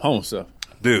 That's some home stuff.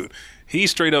 Dude, he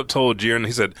straight up told Jiren,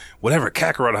 he said, whatever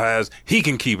Kakarot has, he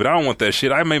can keep it. I don't want that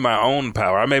shit. I made my own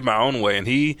power. I made my own way. And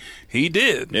he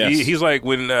did. Yes. He's like,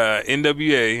 when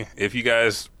NWA, if you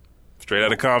guys... Straight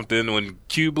out of Compton, when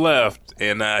Cube left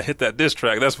and hit that diss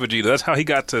track, that's Vegeta. That's how he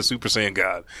got to Super Saiyan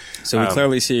God. So we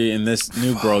clearly see in this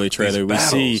new Broly trailer, we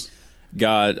see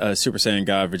God, Super Saiyan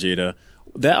God Vegeta.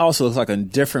 That also looks like a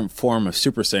different form of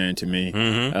Super Saiyan to me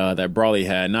that Broly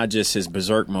had, not just his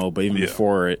Berserk mode, but even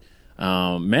before it.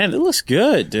 Man, it looks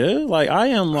good, dude. Like, I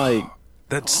am like...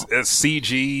 That's a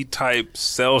CG type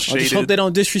cell shaded. I just hope they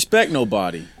don't disrespect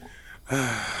nobody.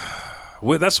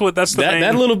 Well, that's the thing.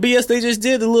 That little BS they just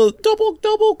did, the little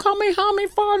double Kamehameha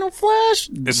Final Flash.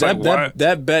 It's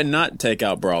that bet not take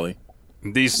out Broly.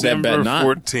 December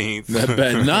 14th. That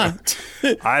bet not.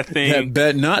 I think that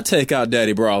bet not take out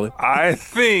Daddy Broly. I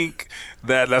think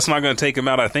that's not going to take him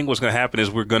out. I think what's going to happen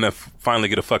is we're going to finally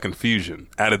get a fucking fusion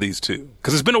out of these two,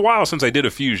 because it's been a while since they did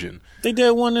a fusion. They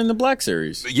did one in the Black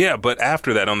Series. Yeah, but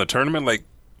after that on the tournament, like.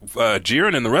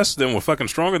 Jiren and the rest of them were fucking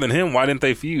stronger than him. Why didn't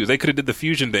they fuse? They could have did the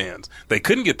fusion dance. They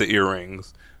couldn't get the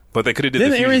earrings, but they could have did the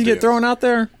fusion earrings dance. get thrown out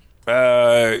there?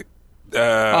 The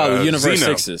Universe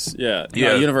Xeno. 6's. Yeah.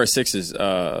 No, Universe 6's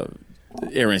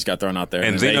earrings got thrown out there.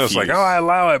 And Xeno's like, I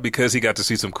allow it because he got to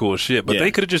see some cool shit. But they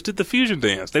could have just did the fusion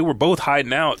dance. They were both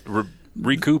hiding out,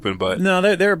 recouping, but... No,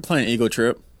 they were playing Ego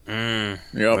Trip. Yep.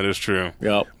 That is true.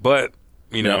 Yep. But,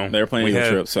 you know... they were playing Ego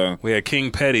Trip, so... We had King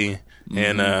Petty...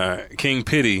 And King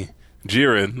Pity,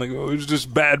 Jiren, like, it was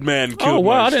just bad man killed. Oh,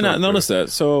 wow, I did not notice that.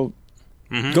 So,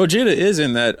 Gogeta is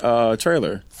in that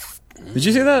trailer. Did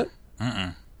you see that?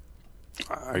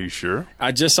 Are you sure?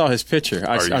 I just saw his picture.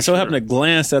 I so happened to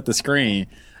glance at the screen,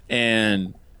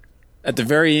 and at the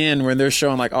very end, when they're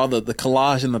showing like all the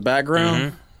collage in the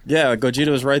background,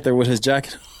 Gogeta was right there with his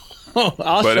jacket.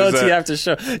 I'll show it to you after the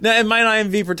show. Now, it might not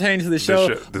even be pertaining to the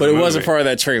show, but it wasn't part of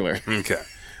that trailer. Okay.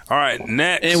 All right,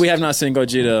 next. And we have not seen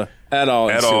Gogeta at all.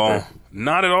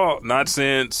 Not at all. Not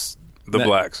since the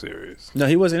Black Series. No,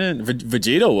 he wasn't in.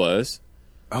 Vegeta was.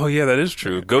 Oh, yeah, that is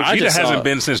true. Gogeta hasn't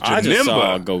been since Janemba. I just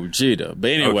saw Gogeta.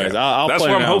 But anyways, I'll that's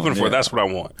point what it I'm out. hoping for. That's what I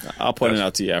want. I'll point it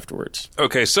out to you afterwards.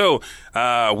 Okay, so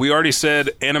we already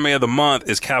said Anime of the Month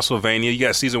is Castlevania. You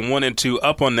got season 1 and 2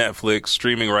 up on Netflix,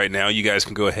 streaming right now. You guys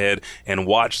can go ahead and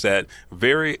watch that.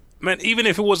 Man, even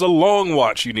if it was a long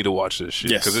watch, you need to watch this shit.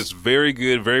 Because it's very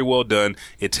good, very well done.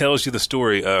 It tells you the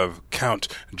story of Count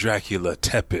Dracula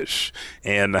Tepish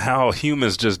and how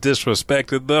humans just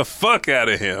disrespected the fuck out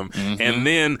of him. And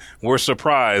then were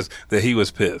surprised that he was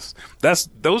pissed. That's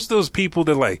those people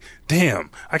that like,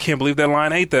 damn, I can't believe that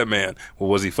lion ate that man.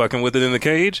 Well, was he fucking with it in the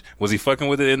cage? Was he fucking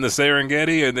with it in the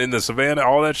Serengeti and in the savannah?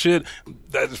 All that shit?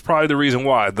 That's probably the reason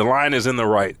why. The lion is in the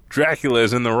right. Dracula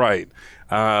is in the right.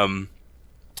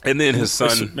 And then his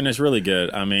son... And it's really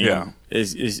good. I mean,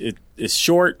 it's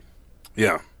short.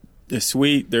 Yeah. It's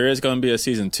sweet. There is going to be a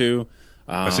season 2.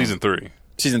 A season 3.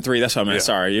 Season 3, that's what I meant. Yeah.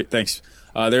 Sorry. Thanks.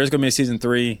 There's going to be a season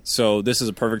 3, so this is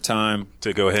a perfect time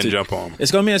to go ahead and jump on.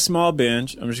 It's going to be a small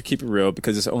binge. I'm just going to keep it real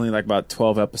because it's only like about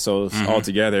 12 episodes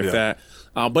altogether, if that.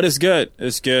 But it's good.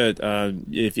 It's good.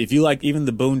 If you like even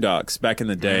the Boondocks back in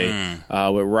the day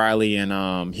with Riley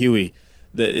and Huey,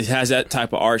 it has that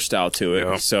type of art style to it.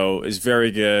 Yep. So it's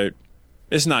very good.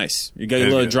 It's nice. You got a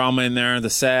little drama in there.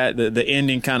 The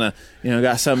ending kind of,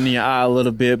 got something in your eye a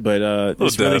little bit, but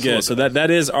it's really good. So that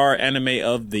is our anime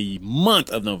of the month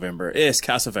of November. It's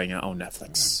Castlevania on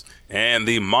Netflix. And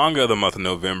the manga of the month of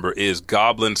November is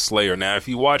Goblin Slayer. Now, if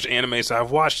you watch anime, so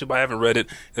I've watched it, but I haven't read it.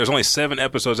 There's only 7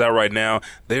 episodes out right now.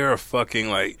 They are fucking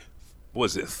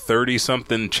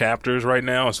 30-something chapters right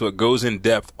now, so it goes in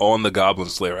depth on the Goblin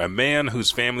Slayer. A man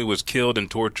whose family was killed and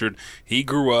tortured. He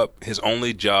grew up, his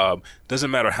only job,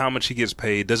 doesn't matter how much he gets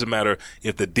paid, doesn't matter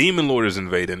if the Demon Lord is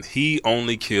invading, he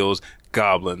only kills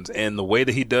goblins. And the way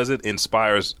that he does it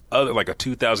inspires other, like a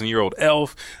 2,000-year-old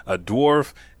elf, a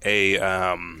dwarf, a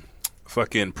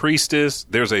fucking priestess.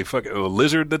 There's a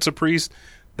lizard that's a priest,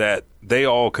 that they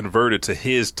all converted to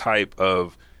his type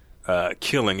of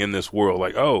killing in this world.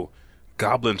 Like, oh,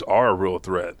 goblins are a real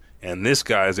threat, and this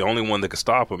guy is the only one that could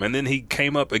stop him. And then he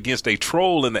came up against a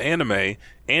troll in the anime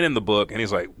and in the book, and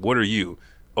he's like, what are you?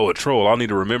 Oh, a troll. I'll need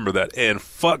to remember that. And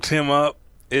fucked him up.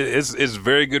 It's a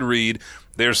very good read.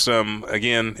 There's some,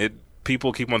 again,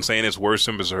 people keep on saying it's worse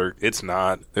than Berserk. It's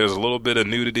not. There's a little bit of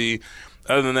nudity.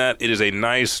 Other than that, it is a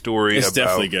nice story. It's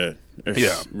definitely good.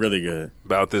 It's really good.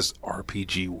 About this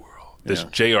RPG world. This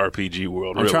JRPG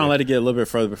world. I'm trying to let it get a little bit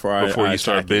further before you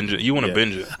start binging. You want to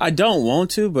binge it. I don't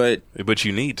want to, but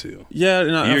you need to. Yeah,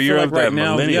 you're like of that right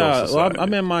now. millennial society.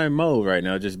 I'm in my mode right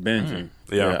now, just binging.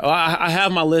 Yeah. Well, I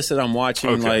have my list that I'm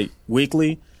watching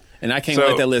weekly, and I can't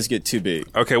let that list get too big.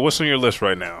 Okay, what's on your list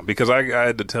right now? Because I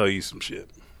had to tell you some shit.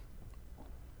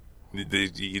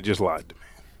 You just lied to me.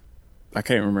 I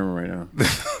can't remember right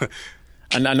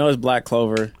now. I know it's Black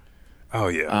Clover. Oh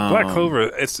yeah, Black Clover.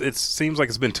 It seems like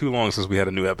it's been too long since we had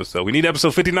a new episode. We need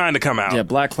episode 59 to come out. Yeah,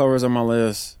 Black Clover's on my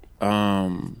list.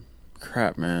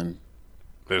 Crap, man.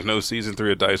 There's no season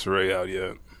 3 of Dice Array out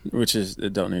yet.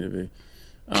 It don't need to be.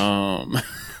 And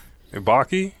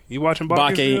Baki? You watching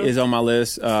Baki? Baki is on my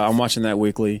list. I'm watching that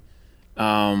weekly.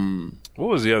 What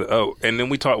was the other? Oh, and then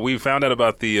we found out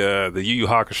about the Yu Yu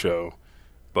Hakusho.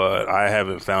 But I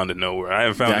haven't found it nowhere. I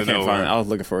can't find it. I was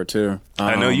looking for it too.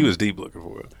 I know you was deep looking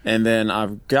for it. And then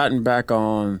I've gotten back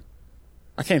on.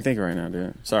 I can't think right now,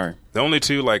 dude. Sorry. The only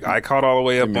two, I caught all the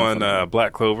way up on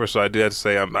Black Clover, so I did have to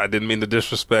say I didn't mean to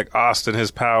disrespect Austin, his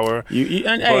power.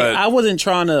 I wasn't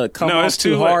trying to come off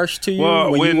too harsh to you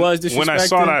when you was disrespecting. When I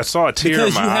saw it, I saw a tear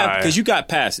in my eye. Because you got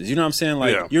passes. You know what I'm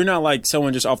saying? You're not like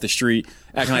someone just off the street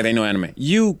acting like they know anime.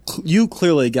 You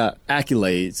clearly got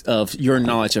accolades of your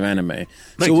knowledge of anime.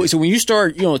 So when you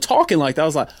start talking like that, I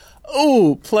was like,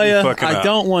 oh, player, I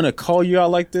don't want to call you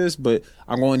out like this, but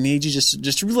I'm going to need you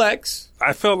just to relax.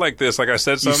 I felt like this. Like I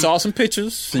said something. You saw some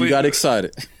pictures, and you got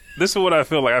excited. This is what I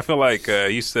feel like. I feel like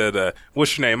you said,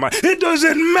 what's your name? It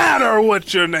doesn't matter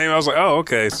what's your name. I was like, oh,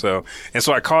 okay. So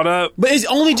I caught up. But it's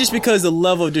only just because the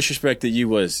level of disrespect that you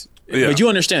was. Yeah. But you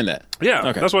understand that. Yeah.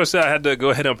 Okay. That's why I said I had to go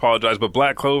ahead and apologize. But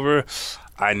Black Clover,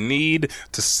 I need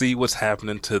to see what's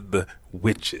happening to the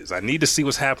witches. I need to see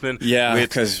what's happening. Yeah,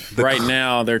 because right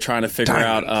now they're trying to figure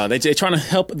out. They're trying to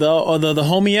help the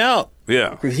homie out.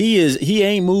 Yeah, he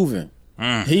ain't moving.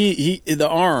 He the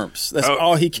arms. That's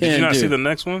all he can do. Did you not see the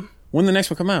next one? When the next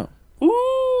one come out?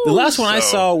 Ooh, the last one I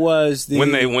saw was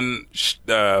when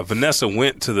Vanessa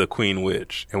went to the Queen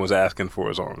Witch and was asking for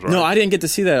his arms. Right? No, I didn't get to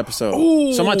see that episode.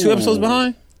 Ooh. So am I 2 episodes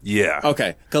behind? Yeah.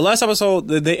 Okay. Because last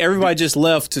episode, everybody just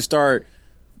left to start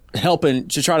helping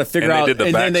to try to figure out. They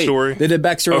did the backstory. They did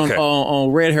backstory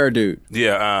on red hair dude.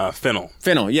 Yeah, Fennel.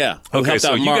 Fennel, yeah. Okay,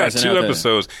 so you got 2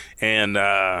 episodes, and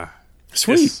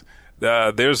sweet.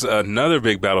 There's another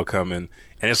big battle coming,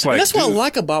 and it's like that's what I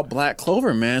like about Black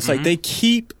Clover, man. It's like they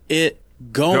keep it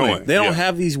going. They don't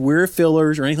have these weird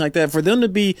fillers or anything like that. For them to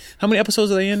be, how many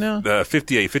episodes are they in now?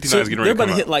 58, 59 is getting ready to come out. They're about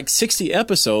to hit like 60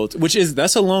 episodes,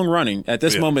 that's a long running. At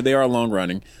this moment, they are long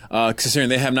running, considering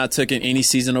they have not taken any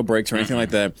seasonal breaks or anything like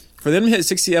that. For them to hit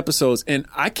 60 episodes, and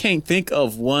I can't think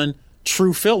of one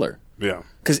true filler. Yeah.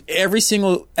 Because every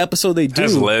single episode they do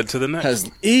has led to the next.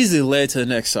 Has easily led to the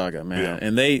next saga, man. Yeah.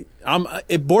 And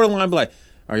it borderline be like,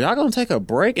 are y'all going to take a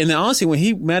break? And then honestly, when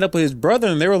he met up with his brother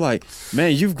and they were like,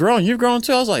 man, you've grown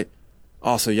too. I was like,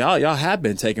 oh, so y'all have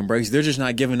been taking breaks. They're just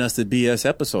not giving us the BS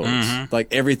episodes. Like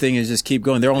everything is just keep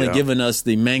going. They're only giving us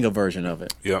the manga version of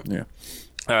it. Yep.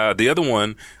 Yeah. The other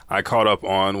one I caught up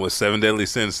on was 7 Deadly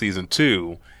Sins Season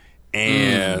 2.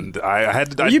 and I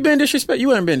had to. You been disrespect? You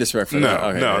haven't been disrespectful. No,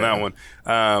 Okay, no, yeah. that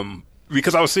one.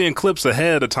 Because I was seeing clips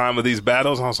ahead of time of these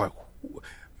battles, and I was like,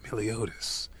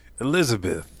 Meliodas,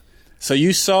 Elizabeth, So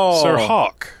you saw Sir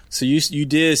Hawk. So you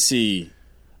did see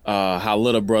how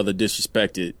little brother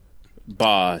disrespected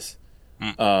Boz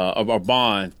or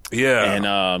Bond, Yeah.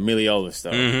 and Meliodas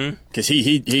though, because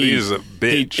he's a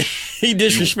bitch. He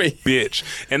disrespect Bitch.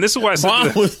 And this is why I said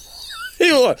Bond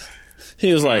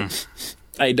he was like,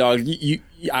 "Hey dog,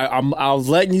 I was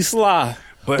letting you slide,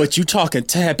 but you talking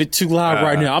tab it too loud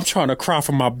right now. I'm trying to cry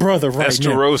for my brother right now."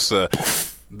 Esterosa,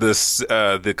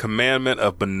 the commandment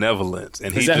of benevolence.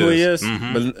 And Is that who he is?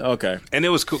 But, okay. And it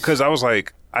was cool because I was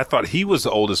like, I thought he was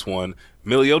the oldest one.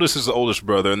 Meliodas is the oldest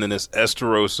brother, and then it's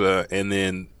Esterosa, and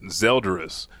then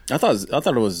Zeldris. I thought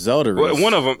it was Zeldris. Well,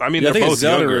 one of them. I mean, I they're think both it's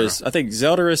Zeldris. younger. I think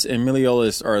Zeldris and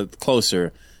Meliodas are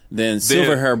closer than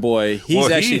Silverhair Boy. He's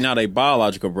actually not a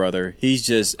biological brother. He's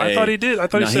just. I thought he did. I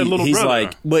thought he said little he's brother.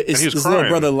 Like, but And is he was his little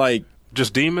crying. brother like?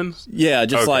 Just demons? Yeah,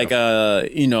 just Okay. like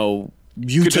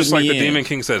you took Just me like the in. Demon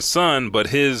King said son, but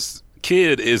his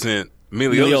kid isn't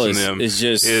Meliodas in them. It's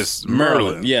just it's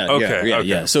Merlin. Yeah, Okay.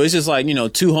 yeah. So it's just like,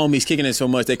 two homies kicking it so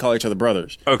much they call each other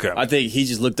brothers. Okay. I think he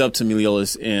just looked up to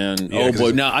Meliodas and Yeah,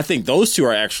 'cause now I think those two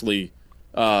are actually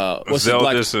what's the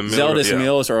Zeldris and Zeldris yeah. and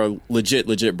Meliodas are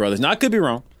legit brothers. Now I could be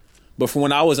wrong, but from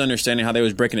when I was understanding how they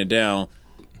was breaking it down,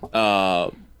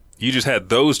 You just had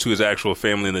those two as actual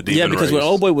family in the demon yeah, because race. when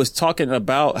Old Boy was talking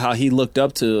about how he looked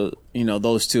up to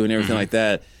those two and Mm-hmm. everything like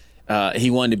that,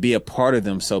 he wanted to be a part of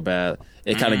them so bad.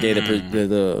 It kind of gave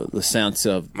the sense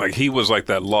of like he was like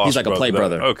that lost he's like a play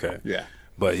brother. Okay. Yeah.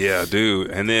 But yeah, dude.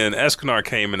 And then Escanor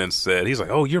came in and said, he's like,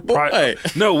 oh, you're hey.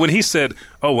 No, when he said,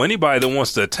 oh, anybody that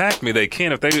wants to attack me, they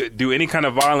can if they do any kind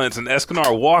of violence. And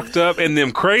Escanor walked up in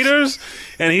them craters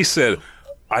and he said,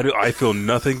 I feel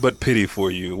nothing but pity for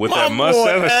you. With that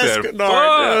mustache, I said,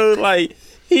 Escanor, dude, like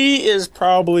he is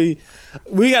probably.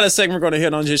 We got a segment we're going to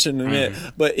hit on just in a minute,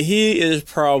 but he is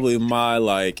probably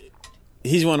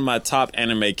he's one of my top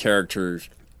anime characters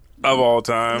of all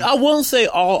time. I won't say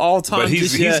all time, But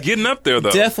he's getting up there,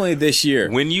 though. Definitely this year.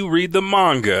 When you read the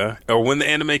manga or when the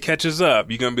anime catches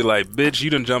up, you're going to be like, bitch, you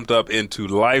done jumped up into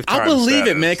lifetime I believe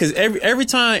status. it, man, because every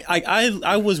time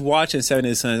I was watching Seven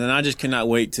Days Sons, and I just cannot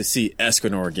wait to see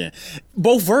Escanor again.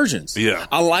 Both versions. Yeah.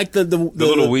 I like the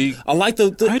little weak. I like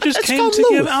the I just it's came called to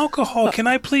give Lewis. alcohol. Can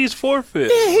I please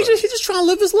forfeit? Yeah, he's just trying to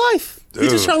live his life. He's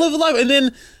just Dude. trying to live his life, and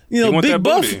then want Big that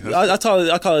Buff. booty. I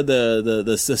call it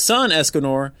the son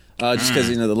Escanor, just because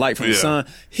the light from the Yeah. sun.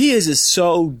 He is just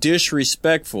so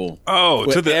disrespectful. Oh,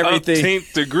 with to the everything.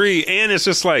 18th degree. And it's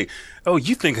just like, oh,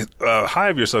 you think high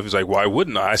of yourself. He's like, why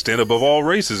wouldn't I? I stand above all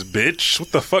races, bitch.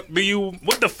 What the fuck do you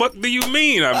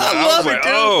mean? I was love like, it,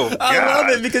 dude. oh, God. I love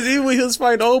it because when he was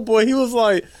fighting Old Boy, he was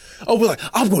like,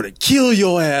 I'm going to kill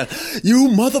your ass, you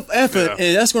mother effer. Yeah.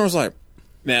 And Escanor was like,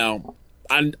 now,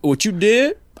 what you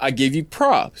did, I give you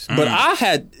props. But I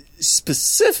had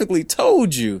specifically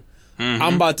told you,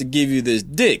 I'm about to give you this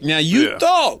dick. Now, you Yeah.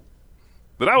 thought,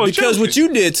 But I was because what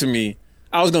joking. you did to me,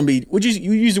 I was going to be,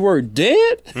 you use the word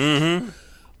dead? Mm-hmm.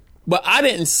 But I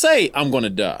didn't say I'm going to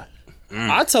die.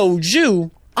 I told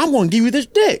you, I'm going to give you this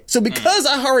dick. So because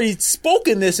I already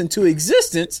spoken this into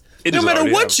existence, It no is matter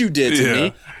already what happened. you did to Yeah.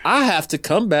 me, I have to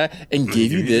come back and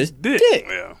give you this dick.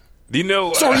 Yeah. You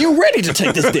know, So are you ready to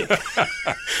take this dick? and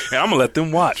I'm going to let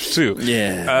them watch, too.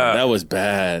 Yeah, that was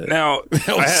bad. Now,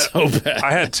 That was so bad.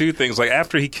 I had two things. Like,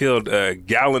 after he killed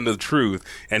Gallon of Truth,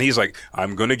 and he's like,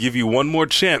 I'm going to give you one more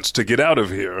chance to get out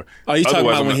of here. Oh, you talking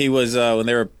Otherwise, about I'm when not-" he was when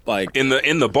they were like in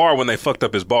the bar when they fucked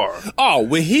up his bar. oh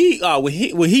when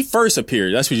he first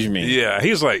appeared? That's what you mean? Yeah,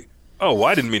 he's like, oh, well,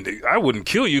 I didn't mean to. I wouldn't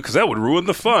kill you because that would ruin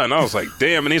the fun. I was like,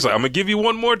 damn. And he's like, I'm going to give you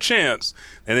one more chance.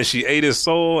 And then she ate his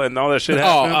soul and all that shit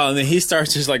happened. And then he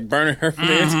starts just like burning her from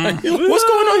the inside. What's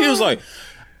going on? He was like,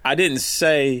 I didn't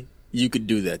say you could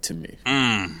do that to me.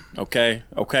 Okay,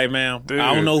 ma'am. Dude,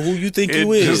 I don't know who you think it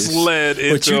you is, just led but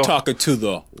into you talking to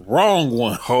the wrong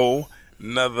one. Whole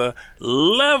nother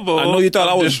level. I know you thought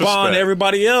I of was disrespect. Bond.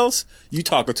 Everybody else, you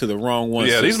talking to the wrong one.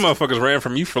 Yeah, these sister. motherfuckers ran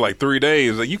from you for like 3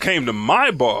 days. Like, you came to my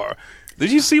bar.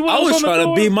 Did you see what I was on the trying to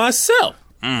door? be myself.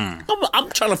 I'm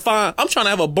trying to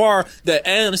have a bar that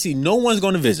honestly no one's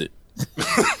going to visit.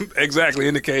 Exactly,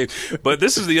 in the cave. But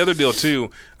this is the other deal,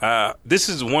 too. This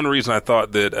is one reason I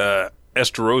thought that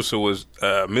Esterosa was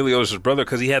Meliodas' brother,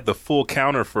 because he had the full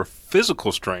counter for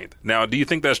physical strength. Now, do you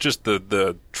think that's just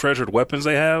the treasured weapons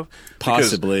they have?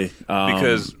 Possibly,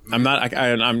 because I'm not.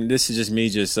 I'm. This is just me,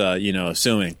 just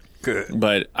assuming. Good.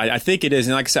 But I think it is,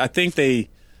 and like I said,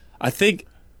 I think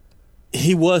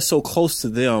he was so close to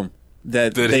them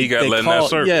that he got let in that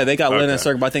circle. Yeah, they got let in that Okay.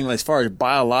 circle. But I think as far as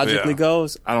biologically Yeah.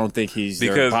 goes, I don't think he's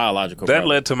their Because biological that brother.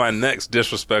 led to my next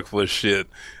disrespectful as shit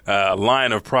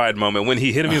line of pride moment. When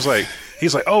he hit him, he's like,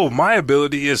 oh, my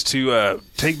ability is to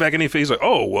take back any. He's like,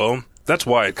 oh, well, that's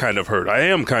why it kind of hurt. I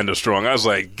am kind of strong. I was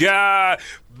like, God,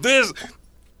 this.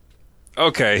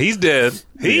 Okay, he's dead.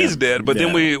 He's dead. But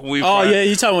then we. Oh yeah,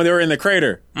 you talking when they were in the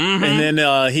crater, and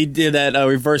then he did that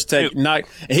reverse tech knock.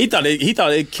 And he thought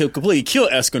it completely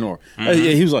killed Escanor.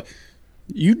 He was like,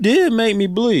 "You did make me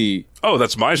bleed, Oh,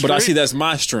 that's my strength. but I see that's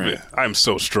my strength. I'm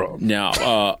so strong.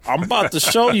 Now I'm about to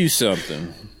show you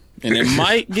something, and it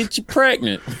might get you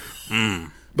pregnant,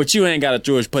 but you ain't got a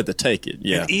choice but to take it."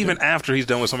 Yeah, And even after he's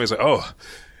done with somebody, he's like, oh,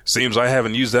 seems I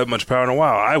haven't used that much power in a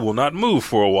while. I will not move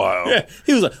for a while. yeah.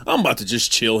 He was like, "I'm about to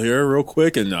just chill here real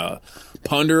quick and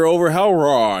ponder over how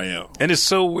raw I am." And it's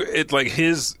so it like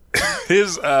his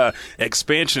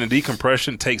expansion and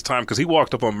decompression takes time because he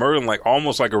walked up on Merlin like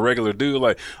almost like a regular dude,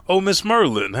 like, "Oh, Miss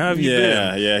Merlin, how have you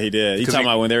been?" Yeah, he did. He talking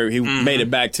about when he made it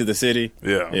back to the city.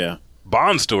 Yeah.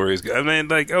 Bond stories. I mean,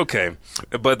 like, okay,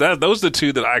 but those are the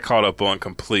two that I caught up on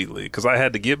completely because I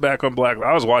had to get back on Black.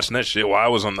 I was watching that shit while I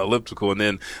was on the elliptical, and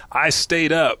then I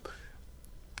stayed up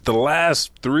the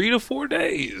last 3 to 4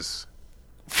 days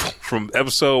from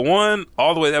episode 1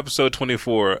 all the way to episode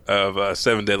 24 of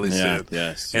Seven Deadly Sins.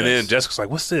 Yes. And then Jessica's like,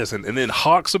 "What's this?" And then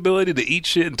Hawk's ability to eat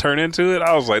shit and turn into it.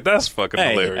 I was like, "That's fucking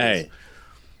hilarious." Hey,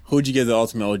 who'd you give the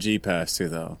ultimate OG pass to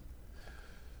though?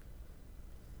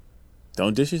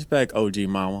 Don't disrespect OG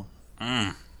Mama.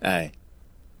 Hey,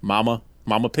 Mama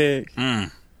Pig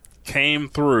Came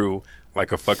through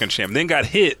like a fucking champ. Then got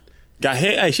hit. got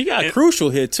hit. Hey, she got a crucial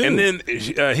hit too. And then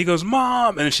he goes,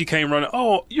 "Mom," and then she came running.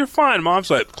 "Oh, you're fine, Mom's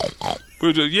like,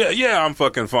 yeah, I'm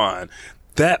fucking fine."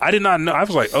 That I did not know. I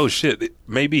was like, "Oh shit,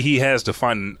 maybe he has to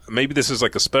find. Maybe this is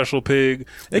like a special pig."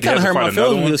 it kind of hurt my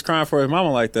feelings when he was crying for his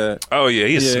mama like that. Oh yeah,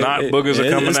 his snot boogers are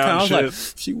coming out. I And was shit. like,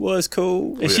 she was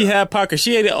cool, and she had pocket.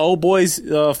 She ate the old boy's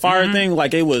fire thing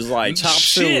like it was like chop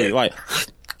Shit. suey. Like,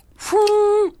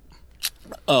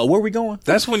 where we going?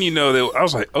 That's when you know that. I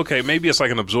was like, okay, maybe it's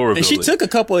like an absorber. And she took a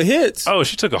couple of hits. Oh,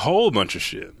 she took a whole bunch of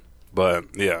shit. But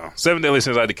yeah, Seven Deadly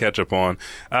Sins I had to catch up on.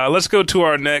 Let's go to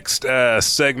our next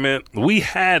segment. We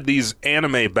had these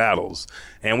anime battles,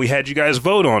 and we had you guys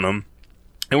vote on them.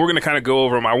 And we're going to kind of go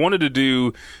over them. I wanted to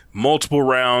do multiple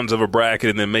rounds of a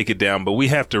bracket and then make it down, but we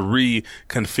have to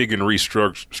reconfigure and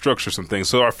restructure some things.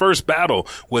 So our first battle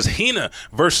was Hina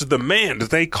versus the man that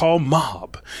they call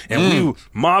Mob. And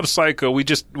Mob Psycho, we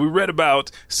read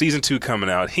about season 2 coming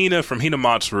out. Hina from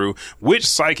Hinamatsuru. Which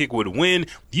psychic would win?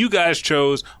 You guys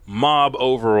chose Mob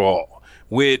overall,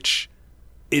 which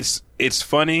it's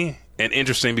funny and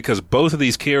interesting because both of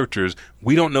these characters,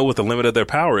 we don't know what the limit of their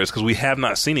power is because we have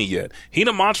not seen it yet.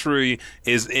 Hina from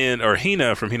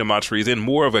Hinamatsuri is in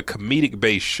more of a comedic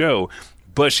based show,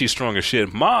 but she's strong as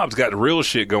shit. Mob's got real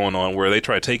shit going on where they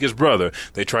try to take his brother,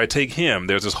 they try to take him.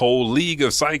 There's this whole league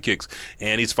of psychics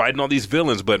and he's fighting all these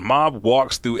villains, but Mob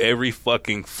walks through every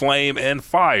fucking flame and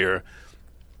fire,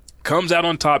 comes out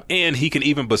on top, and he can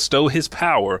even bestow his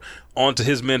power onto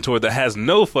his mentor that has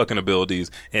no fucking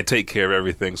abilities and take care of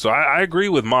everything. So I agree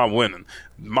with Mob winning.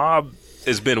 Mob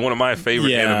has been one of my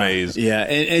favorite animes. Yeah,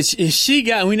 and she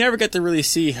got. We never got to really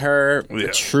see her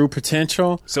true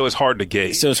potential, so it's hard to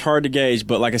gauge.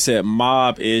 But like I said,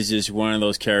 Mob is just one of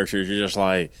those characters. You're just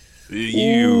like,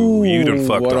 you done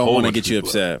fucked what a I whole want to bunch get of you people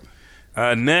upset. up.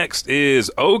 Next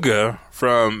is Oga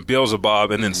from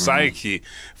Beelzebub, and then Psyche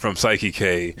from Psyche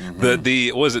K.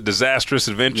 The was it Disastrous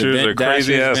Adventures or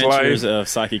Crazy Ass Life of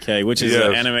Psyche K, which is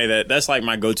an anime that's like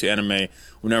my go-to anime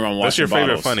whenever I'm watching. That's your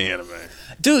favorite bottles. funny anime,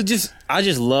 dude. I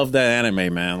just love that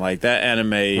anime, man. Like that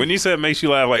anime. When you said it makes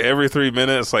you laugh like every 3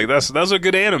 minutes, like that's a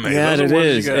good anime. Yeah, those it are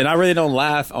is. And I really don't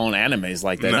laugh on animes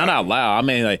like that. No. Not out loud. I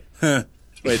mean, like,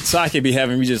 but Psyche be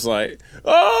having me just like,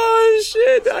 oh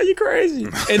shit, are you crazy?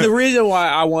 And the reason why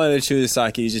I wanted to choose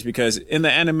Psyche is just because in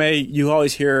the anime you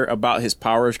always hear about his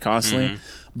powers constantly,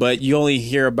 but you only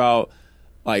hear about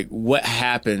like what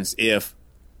happens if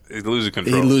he loses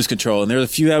control. And there's a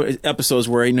few episodes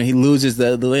where he loses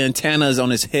the antennas on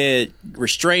his head,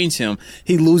 restrains him.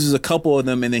 He loses a couple of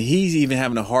them, and then he's even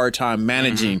having a hard time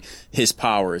managing his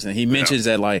powers. And he mentions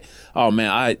that like, oh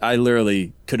man, I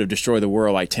literally could have destroyed the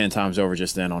world like 10 times over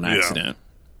just then on accident.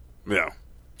 Yeah.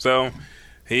 So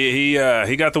he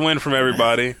got the win from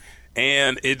everybody,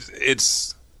 and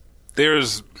there's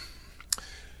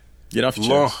get off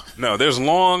your chest. No, there's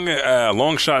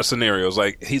long shot scenarios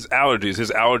like his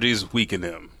allergies weaken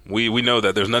him. We know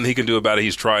that there's nothing he can do about it.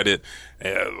 He's tried it,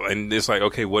 and it's like,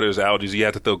 okay, what are his allergies? You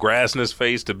have to throw grass in his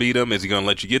face to beat him. Is he going to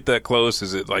let you get that close?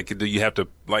 Is it like, do you have to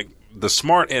like the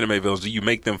smart anime villains, do you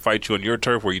make them fight you on your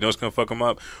turf where you know it's going to fuck them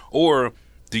up? Or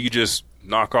do you just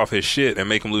knock off his shit and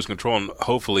make him lose control and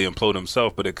hopefully implode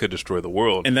himself, but it could destroy the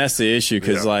world? And that's the issue,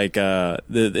 because Yeah. like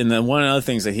one of the other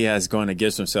things that he has going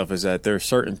against himself is that there are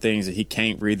certain things that he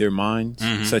can't read their minds,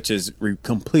 such as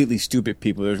completely stupid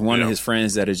people. There's one Yeah. of his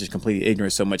friends that is just completely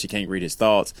ignorant so much he can't read his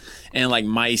thoughts, and like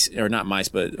mice, or not mice,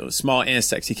 but small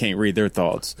insects, he can't read their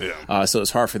thoughts. Yeah. So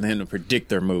it's hard for him to predict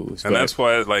their moves. And But- that's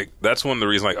why, like, that's one of the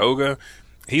reasons, like, Oga,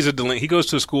 he's a he goes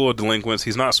to a school of delinquents.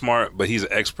 He's not smart, but he's an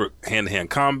expert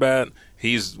hand-to-hand combat.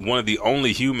 He's one of the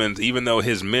only humans, even though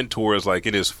his mentor is, like,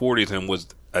 in his 40s and was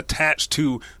attached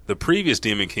to the previous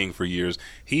Demon King for years.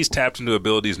 He's tapped into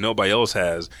abilities nobody else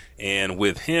has. And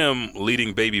with him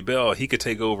leading Baby Bell, he could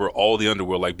take over all the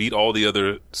underworld, like, beat all the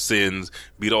other sins,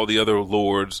 beat all the other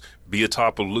lords, be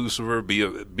atop of Lucifer,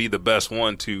 be the best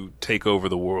one to take over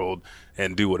the world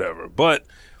and do whatever. But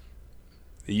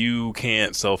you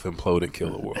can't self-implode and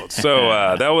kill the world. So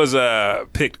that was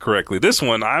picked correctly. This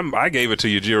one, I gave it to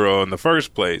Yujiro in the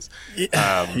first place.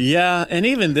 Yeah, and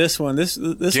even this one was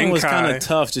Genkai. kind of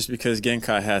tough just because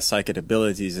Genkai has psychic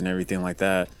abilities and everything like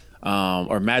that,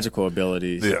 or magical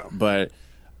abilities. Yeah. But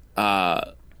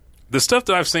The stuff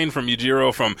that I've seen from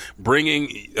Yujiro, from bringing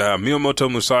Miyamoto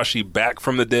Musashi back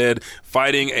from the dead,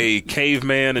 fighting a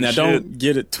caveman and now shit. don't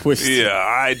get it twisted. Yeah,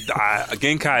 I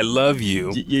Genkai, I love you,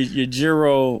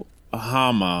 Yujiro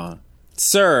Hama,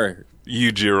 Sir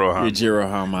Yujiro Hama, Yujiro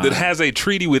Hama, that has a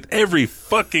treaty with every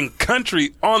fucking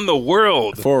country on the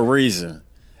world. for a reason.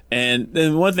 And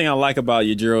then one thing I like about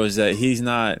Yujiro is that he's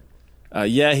not.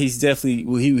 He's definitely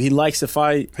he likes to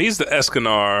fight. He's the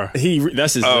Escanor.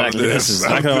 That's exactly this.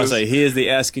 what I was saying. He is the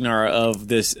Escanor of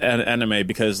this anime,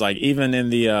 because like even in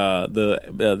the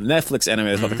Netflix anime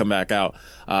that's about to come back out,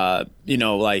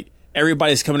 like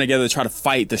everybody's coming together to try to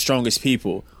fight the strongest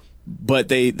people, but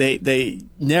they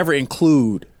never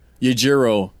include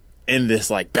Yujiro in this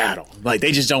like battle. Like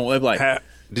they just don't like.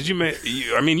 Did you make?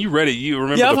 I mean, you read it. You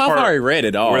remember Yeah, the I've part already read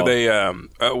it all. where they?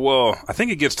 I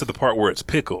think it gets to the part where it's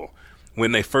Pickle,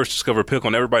 when they first discover Pickle,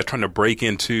 and everybody's trying to break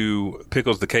into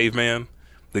Pickle's the caveman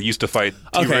that used to fight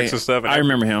T-Rex and stuff. And I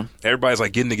remember him. Everybody's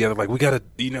like getting together, like we gotta,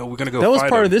 we're gonna go. That was fight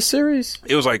part him. of this series.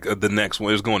 It was like the next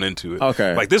one. It was going into it.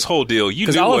 Okay. Like this whole deal. You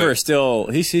Because knew Oliver what- is still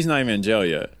he's not even in jail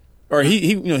yet, or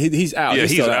he's out. Yeah,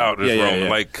 he's still out. Just Yeah, roaming. yeah.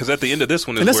 Like because at the end of this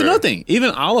one is And that's where another thing. Even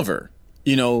Oliver,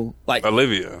 like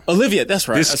Olivia. that's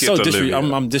right. Biscuit So Olivia.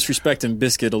 I'm disrespecting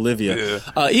Biscuit Olivia.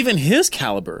 Yeah. Even his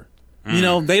caliber, they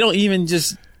don't even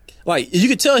just like. You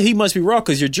could tell he must be raw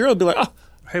because your Yujiro would be like, "Oh,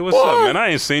 Hey, what's up, man? I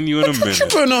ain't seen you in a what you minute.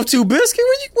 putting off to, Biscuit?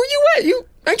 Where you at? You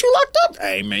ain't you locked up?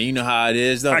 Hey, man, you know how it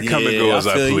is. Though. I come and go as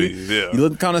I feel please, You. yeah. You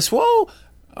looking kind of swole.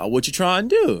 What you trying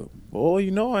to do? Boy,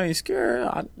 I ain't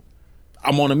scared.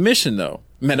 I'm on a mission though.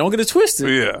 Man, don't get it twisted.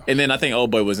 Yeah. And then I think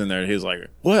old boy was in there. He was like,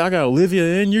 "What? I got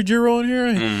Olivia and Yujiro in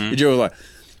here." Yujiro was like,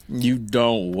 "You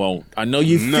don't want. I know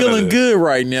you None of feeling that. good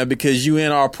right now because you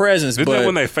in our presence." Isn't but that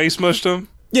when they face mushed him?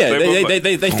 yeah, both like-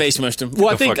 they face mushed him. Well,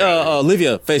 I the think fuck outta here.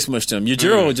 Olivia face mushed him.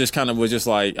 Yujiro just kind of was just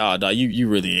like, "Oh, dog, you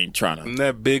really ain't trying to." And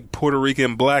that big Puerto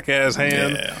Rican black ass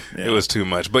hand. Yeah. It was too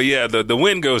much. But yeah, the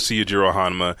win goes to Yujiro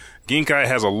Hanma. Genkai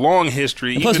has a long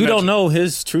history. Plus, even we don't after- know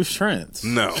his true strengths.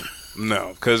 No.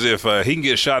 Because if he can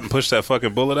get shot and push that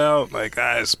fucking bullet out, like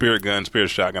spirit gun, spirit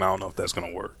shotgun, I don't know if that's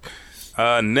gonna work.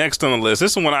 Next on the list,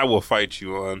 this is one I will fight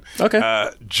you on. Okay.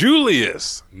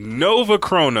 Julius Nova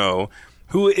Chrono,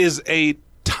 who is he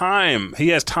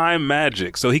has time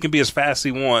magic, so he can be as fast as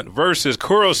he wants, versus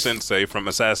Kuro Sensei from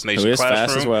Assassination Who is Classroom.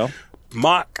 fast as well.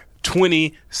 Mach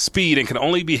 20 speed and can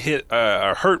only be hit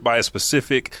or hurt by a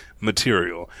specific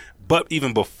material. But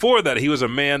even before that, he was a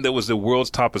man that was the world's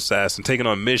top assassin, taking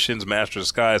on missions, master of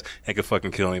disguise, and could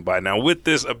fucking kill anybody. Now, with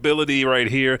this ability right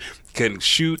here, can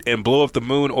shoot and blow up the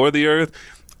moon or the earth.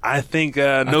 I think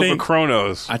Nova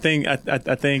Chronos I think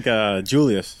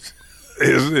Julius,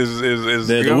 is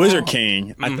the Wizard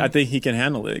King. I think he can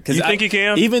handle it. You think he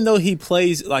can? Even though he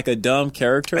plays like a dumb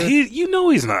character.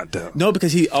 He's not dumb. No,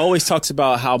 because he always talks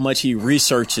about how much he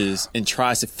reasserches and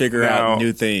tries to figure Now, out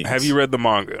new things. Have you read the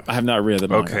manga? I have not read the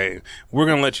manga. Okay, we're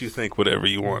gonna let you think whatever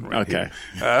you want. Right Okay.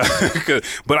 here.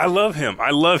 But I love him.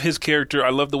 I love his character. I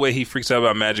love the way he freaks out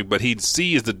about magic. But he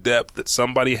sees the depth that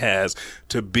somebody has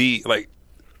to be like.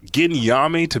 getting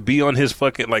Yami to be on his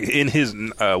fucking, like, in his,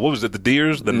 what was it, the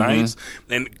Deers, the Knights,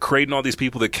 and creating all these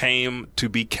people that came to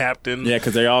be captain. Yeah,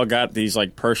 because they all got these,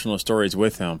 like, personal stories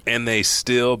with him. And they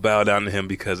still bow down to him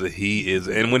because he is.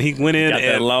 And when he went in Got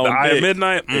at that long the Eye dick. of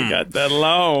Midnight, They got that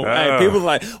long. Hey, people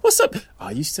like, what's up? Oh,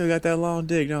 you still got that long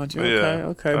dick, don't you? Yeah.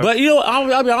 Okay. But, you know,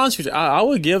 I'll be honest with you. I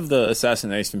would give the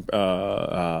assassination,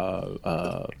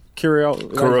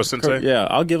 Kuro Sensei? Yeah,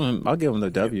 I'll give him the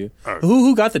W. All right.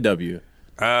 Who got the W?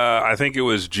 I think it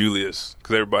was Julius,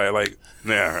 because everybody, like,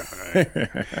 yeah.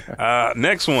 Right.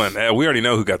 Next one. We already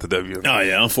know who got the W. Oh,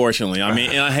 yeah, unfortunately. I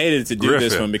mean, and I hated to do this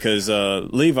Griffin. one because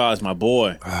Levi is my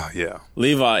boy. Yeah.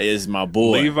 Levi is my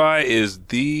boy. Levi is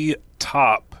the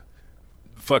top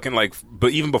fucking, like,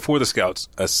 but even before the scouts,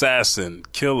 assassin,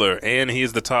 killer, and he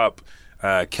is the top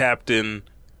captain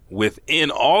within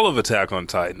all of Attack on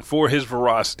Titan for his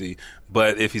veracity.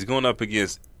 But if he's going up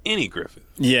against any Griffin,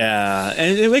 Yeah,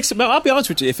 and it makes. I'll be honest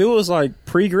with you. If it was like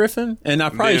pre-Griffin, and I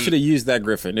probably Then- should have used that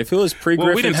Griffin. If it was pre-Griffin,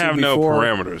 well, we didn't to have no before-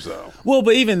 parameters though. Well,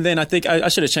 but even then, I think I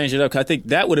should have changed it up. 'Cause I think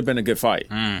that would have been a good fight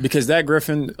because that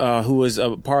Griffin, who was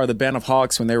a part of the Band of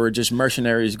Hawks when they were just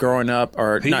mercenaries growing up,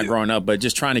 or not growing up, but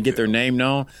just trying to get their name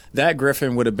known, that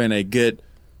Griffin would have been a good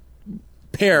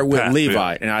pair with Path,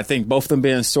 Levi. yeah. And I think both of them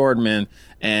being swordmen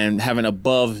and having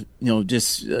above,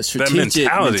 just strategic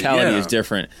mentality, yeah. is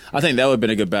different. I think that would have been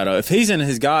a good battle. If he's in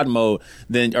his God mode,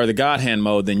 then or the God Hand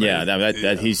mode, then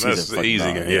he's That's a fucking easy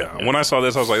dog. game. Yeah. When I saw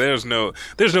this, I was like, there's no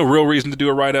real reason to do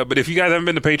a write up. But if you guys haven't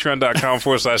been to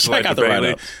patreon.com/Elijah Check out the Bailey,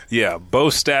 write-up. yeah,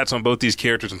 both stats on both these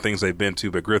characters and things they've been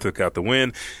to, but Griffith got the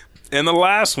win. And the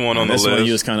last one on the This one you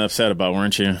was list, kind of upset about,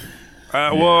 weren't you?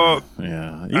 well,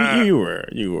 Yeah, you were.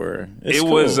 It's it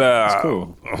cool. was It's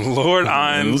cool. Lord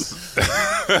Ainz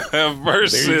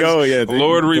versus There you go. Yeah, there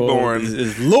Lord you go. Reborn.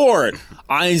 It's Lord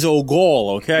Ainzo Gol.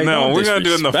 Okay, No, Don't we're gonna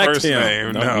do it in the disrespect first him.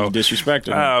 name. Don't No, disrespect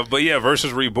him. But yeah,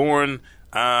 versus Reborn.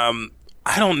 I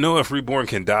don't know if Reborn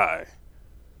can die.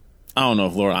 I don't know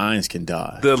if Lord Ainz can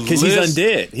die The because he's list-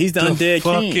 undead. He's the undead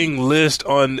fucking king. list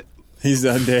on He's the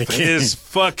undead king. his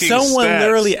fucking Someone stats.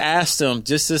 literally asked him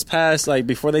just this past, like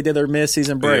before they did their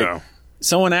mid-season break. Yeah.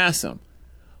 Someone asked him,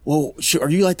 "Well, are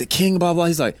you like the king?" Blah blah.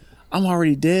 He's like, "I'm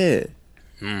already dead."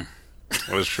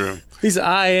 That's true. He's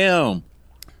I am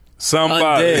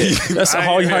Somebody. undead. That's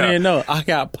all you yeah. need to know. I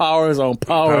got powers on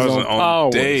powers on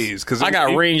powers. days. 'Cause I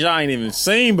got it- range I ain't even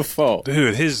seen before.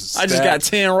 Dude, his I just got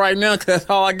 10 right now because that's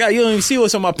all I got. You don't even see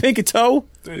what's on my pinky toe.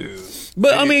 Dude.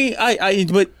 But I mean,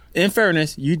 but in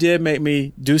fairness, you did make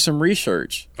me do some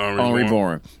research On on Reborn.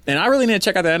 Reborn, and I really need to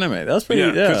check out the anime. That was pretty.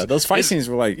 Yeah, Yeah, 'cause those fight it's- scenes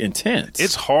were like intense.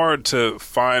 It's hard to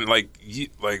find, like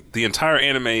the entire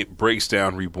anime breaks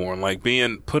down Reborn, like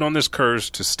being put on this curse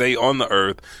to stay on the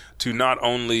earth, to not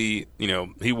only,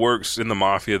 he works in the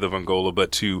mafia, the Vongola,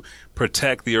 but to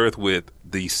protect the earth with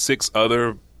the 6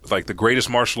 other, like the greatest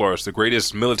martial arts, the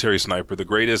greatest military sniper, the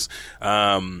greatest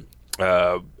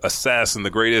assassin, the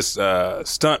greatest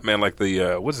stuntman, like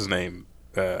the, what's his name?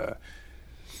 God,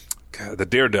 the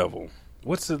Daredevil.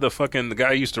 What's the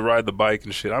guy who used to ride the bike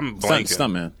and shit? I'm blanking.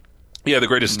 Stuntman. Yeah, the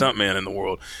greatest stuntman in the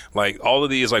world. Like, all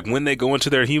of these, like, when they go into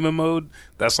their human mode,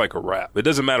 that's like a wrap. It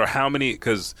doesn't matter how many,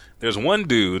 because there's one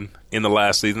dude in the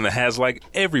last season that has, like,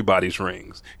 everybody's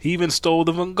rings. He even stole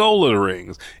the Vongola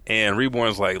rings. And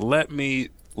Reborn's like, let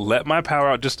my power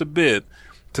out just a bit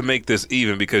to make this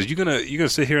even, because you're gonna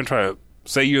sit here and try to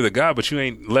say you're the god, but you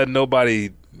ain't letting nobody.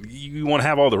 You want to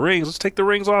have all the rings? Let's take the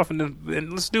rings off and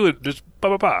let's do it. Just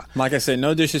ba. Like I said,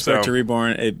 no disrespect So- to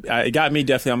Reborn. It got me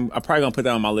definitely. I'm probably gonna put that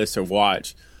on my list to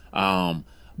watch. But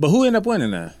who ended up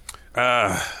winning that?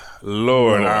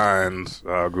 Lord Ainz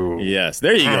Agul. Yes,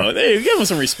 there you go. There you give him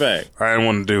some respect. I didn't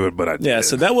want to do it, but I did. Yeah,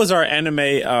 so that was our anime.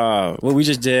 What we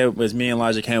just did was me and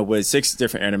Elijah came up with 6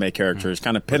 different anime characters,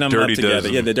 kind of pin them up Dirty together.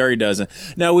 Dozen. Yeah, the Dirty Dozen.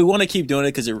 Now, we want to keep doing it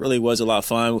because it really was a lot of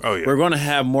fun. Oh, yeah. We're going to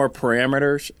have more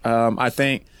parameters, I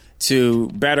think, to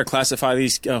better classify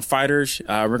these fighters.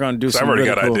 We're going to do some I've already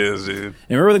really got cool, ideas, dude.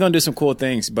 and we're really going to do some cool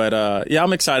things. But, yeah,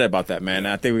 I'm excited about that, man.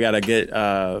 I think we got a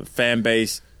good fan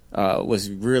base. Was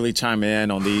really chiming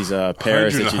in on these pairs.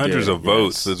 Hundreds that and you hundreds did. of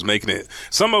votes that's making it.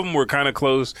 Some of them were kind of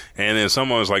close, and then some of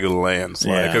them was like a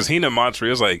landslide. Yeah. Because Hina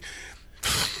Matsuri is like,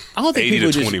 I don't think 80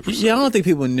 people to just, 20%. Yeah, I don't think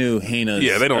people knew Hina's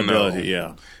Yeah, they don't know. ability.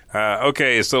 Yeah.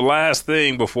 okay, so last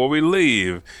thing before we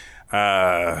leave,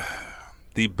 the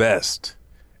best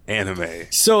anime.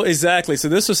 So exactly. So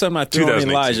this was something I threw on 2018.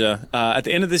 Elijah at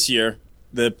the end of this year.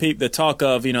 The talk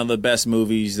of the best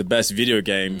movies, the best video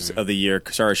games of the year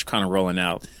started kind of rolling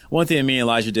out. One thing me and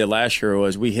Elijah did last year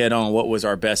was we hit on what was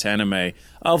our best anime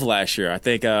of last year. I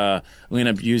think we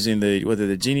ended up using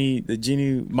the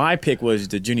genie. My pick was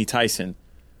the Junie Tyson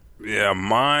Yeah,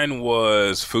 mine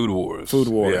was Food Wars. Food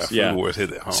Wars, Food Wars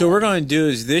hit it home. So what we're going to do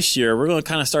is this year, we're going to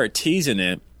kind of start teasing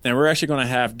it, and we're actually going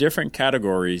to have different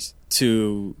categories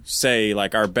to say,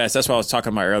 like, our best. That's what I was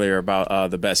talking about earlier about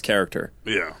the best character.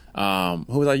 Yeah.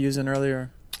 Who was I using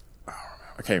earlier?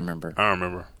 I can't remember. I don't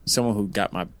remember. Someone who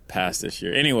got my pass this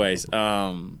year. Anyways, it's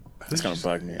going to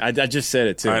bug me. I just said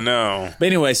it, too. I know. But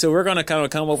anyway, so we're going to kind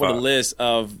of come up with a list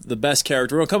of the best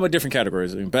character. We're going to come up with different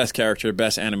categories. I mean, best character,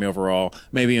 best anime overall,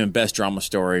 maybe even best drama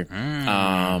story.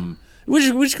 We're going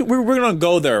to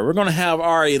go there. We're going to have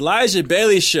our Elijah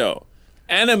Bailey Show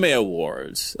Anime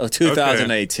Awards of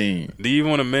 2018. Okay. Do you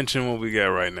want to mention what we got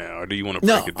right now, or do you want to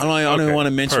break it down? I don't even want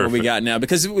to mention what we got now,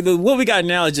 because what we got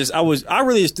now is just I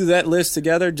really just threw that list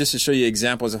together just to show you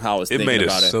examples of how I was thinking about it. It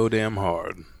made it so damn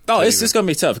hard. Oh, it's going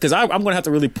to be tough because I'm going to have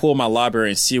to really pull my library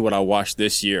and see what I watched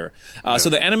this year. So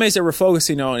the animes that we're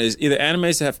focusing on is either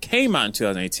animes that have came out in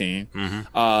 2018,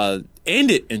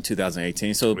 ended in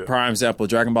 2018. So prime example,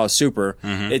 Dragon Ball Super,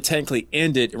 it technically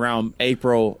ended around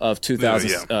April of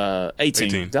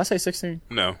 2018. Did I say 16?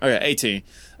 No. Okay, 18.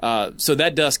 So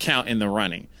that does count in the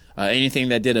running. Anything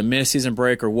that did a mid-season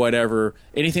break or whatever,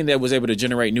 anything that was able to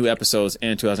generate new episodes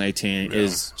in 2018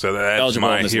 is so that's eligible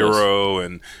My on this Hero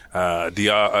list. And not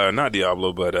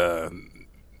Diablo, but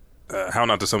How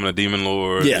Not to Summon a Demon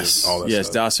Lord. Yes, all that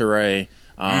stuff. Dasare,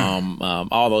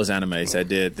 all those animes that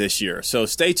did this year. So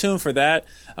stay tuned for that.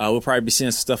 We'll probably be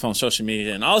seeing some stuff on social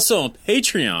media and also on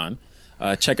Patreon.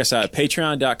 Check us out at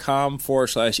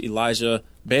patreon.com/Elijah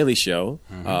Bailey Show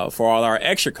for all our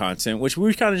extra content, which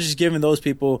we've kind of just given those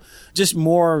people just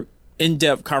more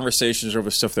in-depth conversations over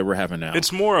stuff that we're having now.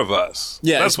 It's more of us.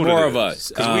 Yeah, that's it's what more it of us.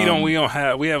 Because we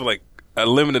have like a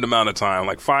limited amount of time,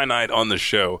 like finite on the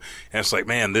show, and it's like,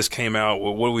 man, this came out.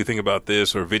 Well, what do we think about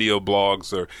this? Or video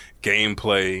blogs or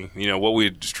gameplay? You know, what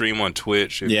we stream on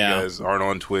Twitch. If you guys aren't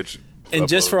on Twitch. And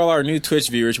just for all our new Twitch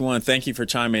viewers, we want to thank you for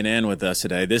chiming in with us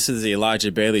today. This is the Elijah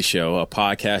Bailey Show, a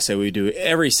podcast that we do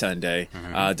every Sunday,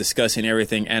 discussing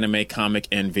everything anime, comic,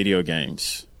 and video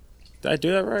games. Did I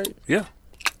do that right? Yeah.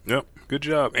 Yep. Good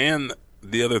job. And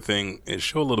the other thing is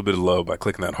show a little bit of love by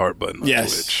clicking that heart button on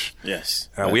Twitch. Yes.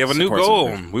 We have a new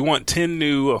goal. We want 10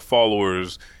 new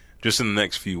followers just in the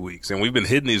next few weeks. And we've been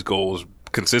hitting these goals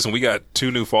consistent. We got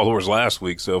 2 new followers last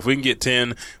week. So if we can get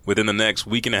 10 within the next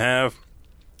week and a half,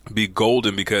 be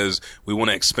golden, because we want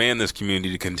to expand this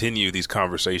community to continue these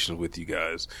conversations with you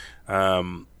guys.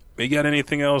 You got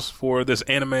anything else for this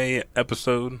anime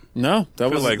episode? No, I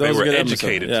feel like they were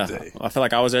educated today. I feel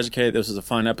like I was educated. This was a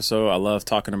fun episode. I love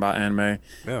talking about anime.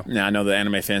 Yeah. Now I know the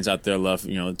anime fans out there love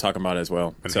talking about it as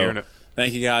well. So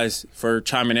thank you guys for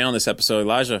chiming in on this episode,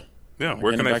 Elijah. Yeah,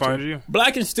 where can they find you?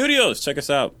 Blacken Studios. Check us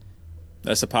out.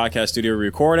 That's the podcast studio we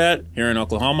record at here in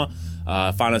Oklahoma.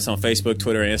 Find us on Facebook,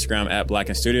 Twitter, and Instagram at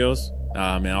Blacken Studios.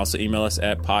 And also email us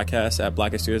at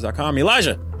podcast@blackenstudios.com.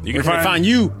 Elijah, you can find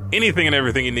anything and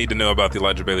everything you need to know about the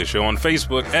Elijah Bailey Show on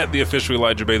Facebook at the official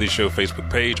Elijah Bailey Show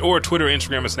Facebook page, or Twitter,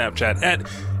 Instagram, and Snapchat at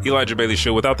Elijah Bailey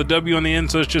Show without the W on the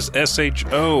end, so it's just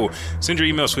SHO. Send your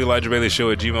emails to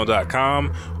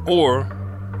ElijahBaileyShow@gmail.com, or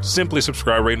simply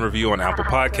subscribe, rate, and review on Apple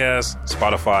Podcasts,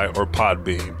 Spotify, or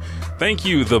Podbean. Thank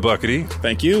you, The Buckety.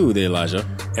 Thank you, The Elijah.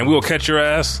 And we will catch your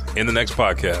ass in the next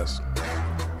podcast.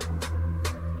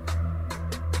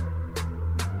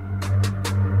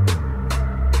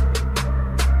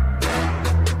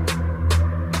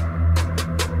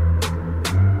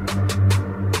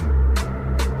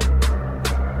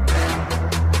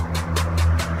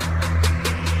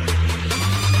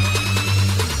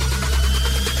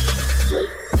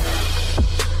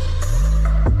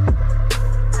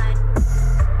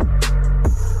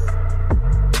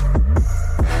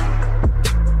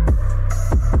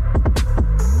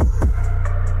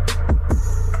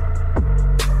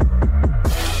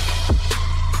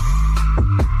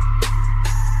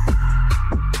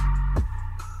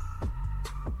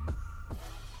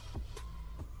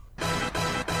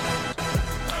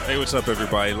 What's up,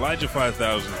 everybody? Elijah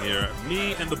 5000 here.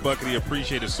 Me and the Buckety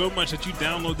appreciate it so much that you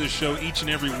download this show each and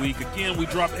every week. Again, we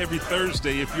drop every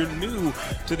Thursday. If you're new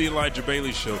to the Elijah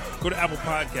Bailey Show, go to Apple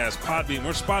Podcasts, Podbean,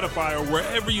 or Spotify, or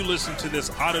wherever you listen to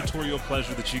this auditorial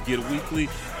pleasure that you get weekly,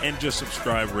 and just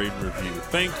subscribe, rate, and review.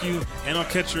 Thank you, and I'll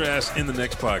catch your ass in the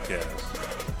next podcast.